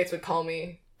my roommates would call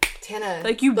me, Tanna.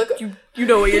 Like, you know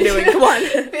what you're doing. Come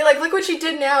on. Be like, look what she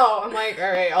did now. I'm like,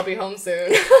 all right, I'll be home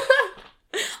soon.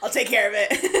 I'll take care of it.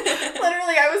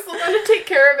 Literally, I was the one to take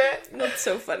care of it. That's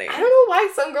so funny. I don't know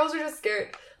why some girls are just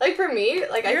scared. Like, for me,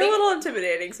 like, you're a little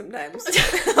intimidating sometimes.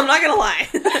 I'm not gonna lie.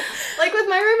 Like, with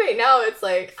my roommate now, it's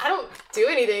like, I don't do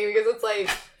anything because it's like,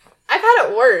 I've had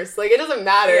it worse. Like, it doesn't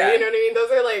matter. Yeah. You know what I mean?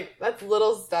 Those are, like, that's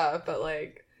little stuff, but,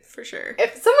 like... For sure.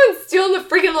 If someone's stealing the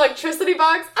freaking electricity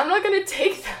box, I'm not gonna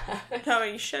take that. No,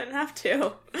 you shouldn't have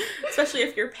to. Especially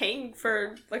if you're paying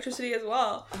for electricity as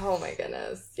well. Oh my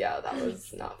goodness. Yeah, that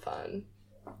was not fun.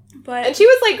 But and she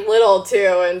was, like, little,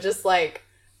 too, and just, like,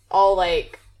 all,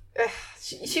 like...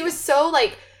 She was so,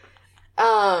 like,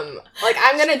 I'm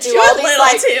gonna do all these,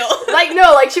 like... Too. Like,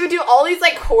 no, like, she would do all these,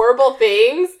 like, horrible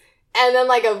things, and then,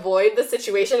 like, avoid the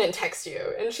situation and text you.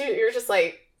 And you're just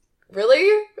like,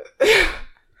 really?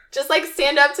 Just, like,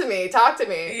 stand up to me, talk to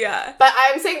me. Yeah. But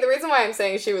the reason why I'm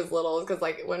saying she was little is because,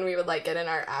 like, when we would, like, get in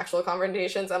our actual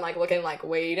confrontations, I'm, like, looking, like,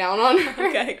 way down on her.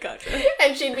 Okay, gotcha.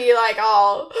 And she'd be, like,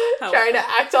 all trying to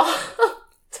act all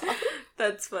tough.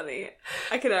 That's funny.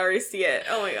 I can already see it.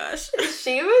 Oh my gosh.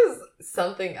 She was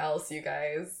something else, you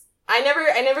guys. I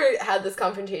never had this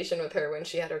confrontation with her when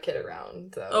she had her kid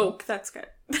around, so. Oh, that's good.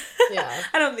 Yeah.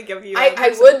 I don't think of you.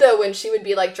 I would, though, when she would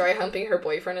be, like, dry humping her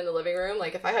boyfriend in the living room.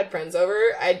 Like, if I had friends over,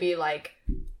 I'd be, like,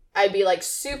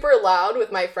 super loud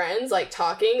with my friends, like,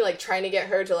 talking, like, trying to get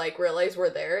her to, like, realize we're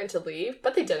there and to leave.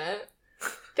 But they didn't.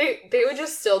 They would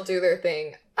just still do their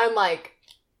thing. I'm like,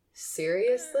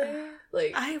 seriously?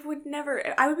 Like, I would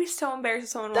be so embarrassed if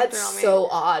someone walked around me. That's so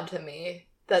odd to me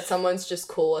that someone's just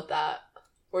cool with that.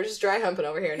 We're just dry humping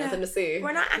over here, nothing to see.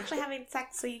 We're not actually having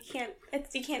sex, so you can't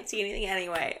see anything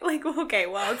anyway. Like, okay,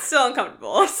 well, it's still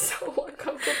uncomfortable. It's so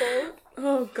uncomfortable.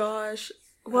 Oh, gosh.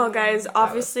 Well, guys,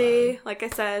 obviously, like I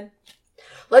said...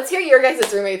 Let's hear your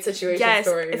guys' roommate situation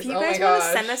stories. If you guys want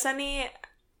to send us any,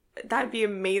 that'd be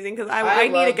amazing, because I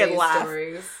need a good laugh.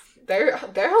 Stories. They're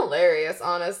hilarious,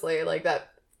 honestly. Like,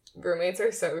 that roommates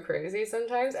are so crazy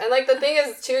sometimes. And, like, the thing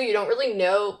is, too, you don't really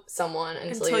know someone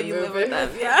until you move in with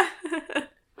them. Yeah.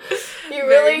 You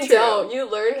really don't. You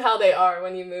learn how they are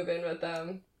when you move in with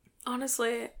them.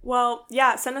 Honestly. Well,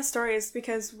 yeah, send us stories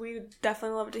because we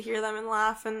definitely love to hear them and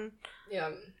laugh and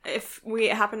Yeah. If we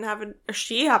happen to have or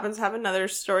she happens to have another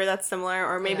story that's similar,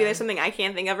 or maybe there's something I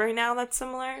can't think of right now that's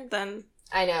similar, then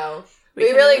I know.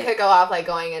 We really could go off, like,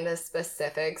 going into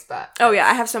specifics, but... Oh, yeah,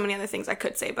 I have so many other things I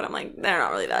could say, but I'm like, they're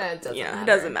not really that, it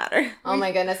doesn't matter. Oh,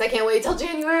 my goodness, I can't wait till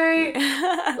January! Living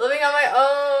on my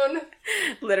own!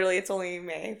 Literally, it's only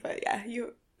May, but yeah,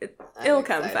 it'll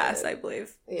come fast, I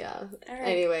believe. Yeah. All right.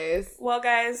 Anyways. Well,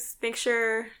 guys, make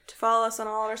sure to follow us on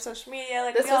all of our social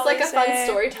media. This was like a fun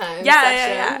story time session.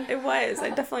 Yeah, it was.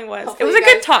 It definitely was. Hopefully it was a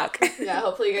good talk. Yeah,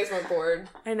 hopefully you guys weren't bored.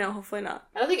 I know, hopefully not.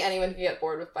 I don't think anyone can get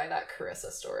bored by that Carissa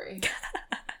story.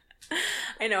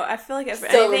 I know, I feel like if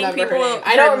Still anything, remember people... her name.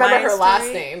 I don't remember her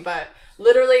last name, but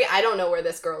literally, I don't know where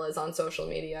this girl is on social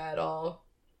media at all.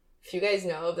 If you guys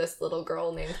know of this little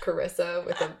girl named Carissa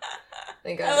with a...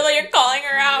 Literally, you're calling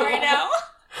her out right now.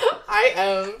 I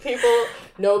am. People,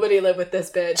 nobody live with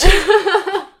this bitch.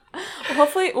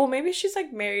 Hopefully, maybe she's,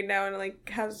 like, married now and, like,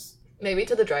 has... Maybe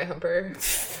to the dry humper.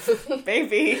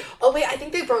 Maybe. Oh, wait, I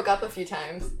think they broke up a few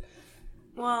times.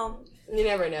 Well... You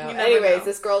never know. Anyways,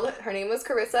 this girl, her name was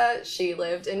Carissa. She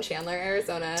lived in Chandler,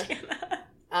 Arizona.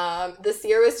 This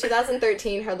year was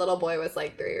 2013. Her little boy was,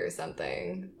 like, 3 or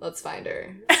something. Let's find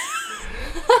her.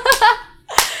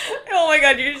 Oh my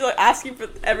god, you're just like asking for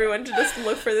everyone to just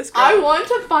look for this girl. I want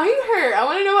to find her. I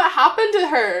want to know what happened to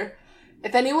her.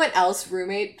 If anyone else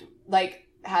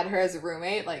had her as a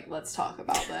roommate, like, let's talk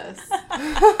about this.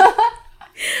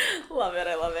 Love it,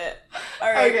 I love it.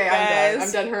 All right, okay, guys.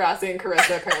 I'm done harassing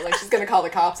Carissa, apparently. She's gonna call the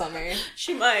cops on me.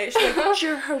 She might. She's like,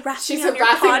 you're harassing me.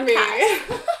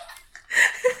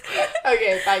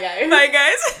 Okay, bye guys. Bye,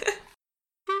 guys.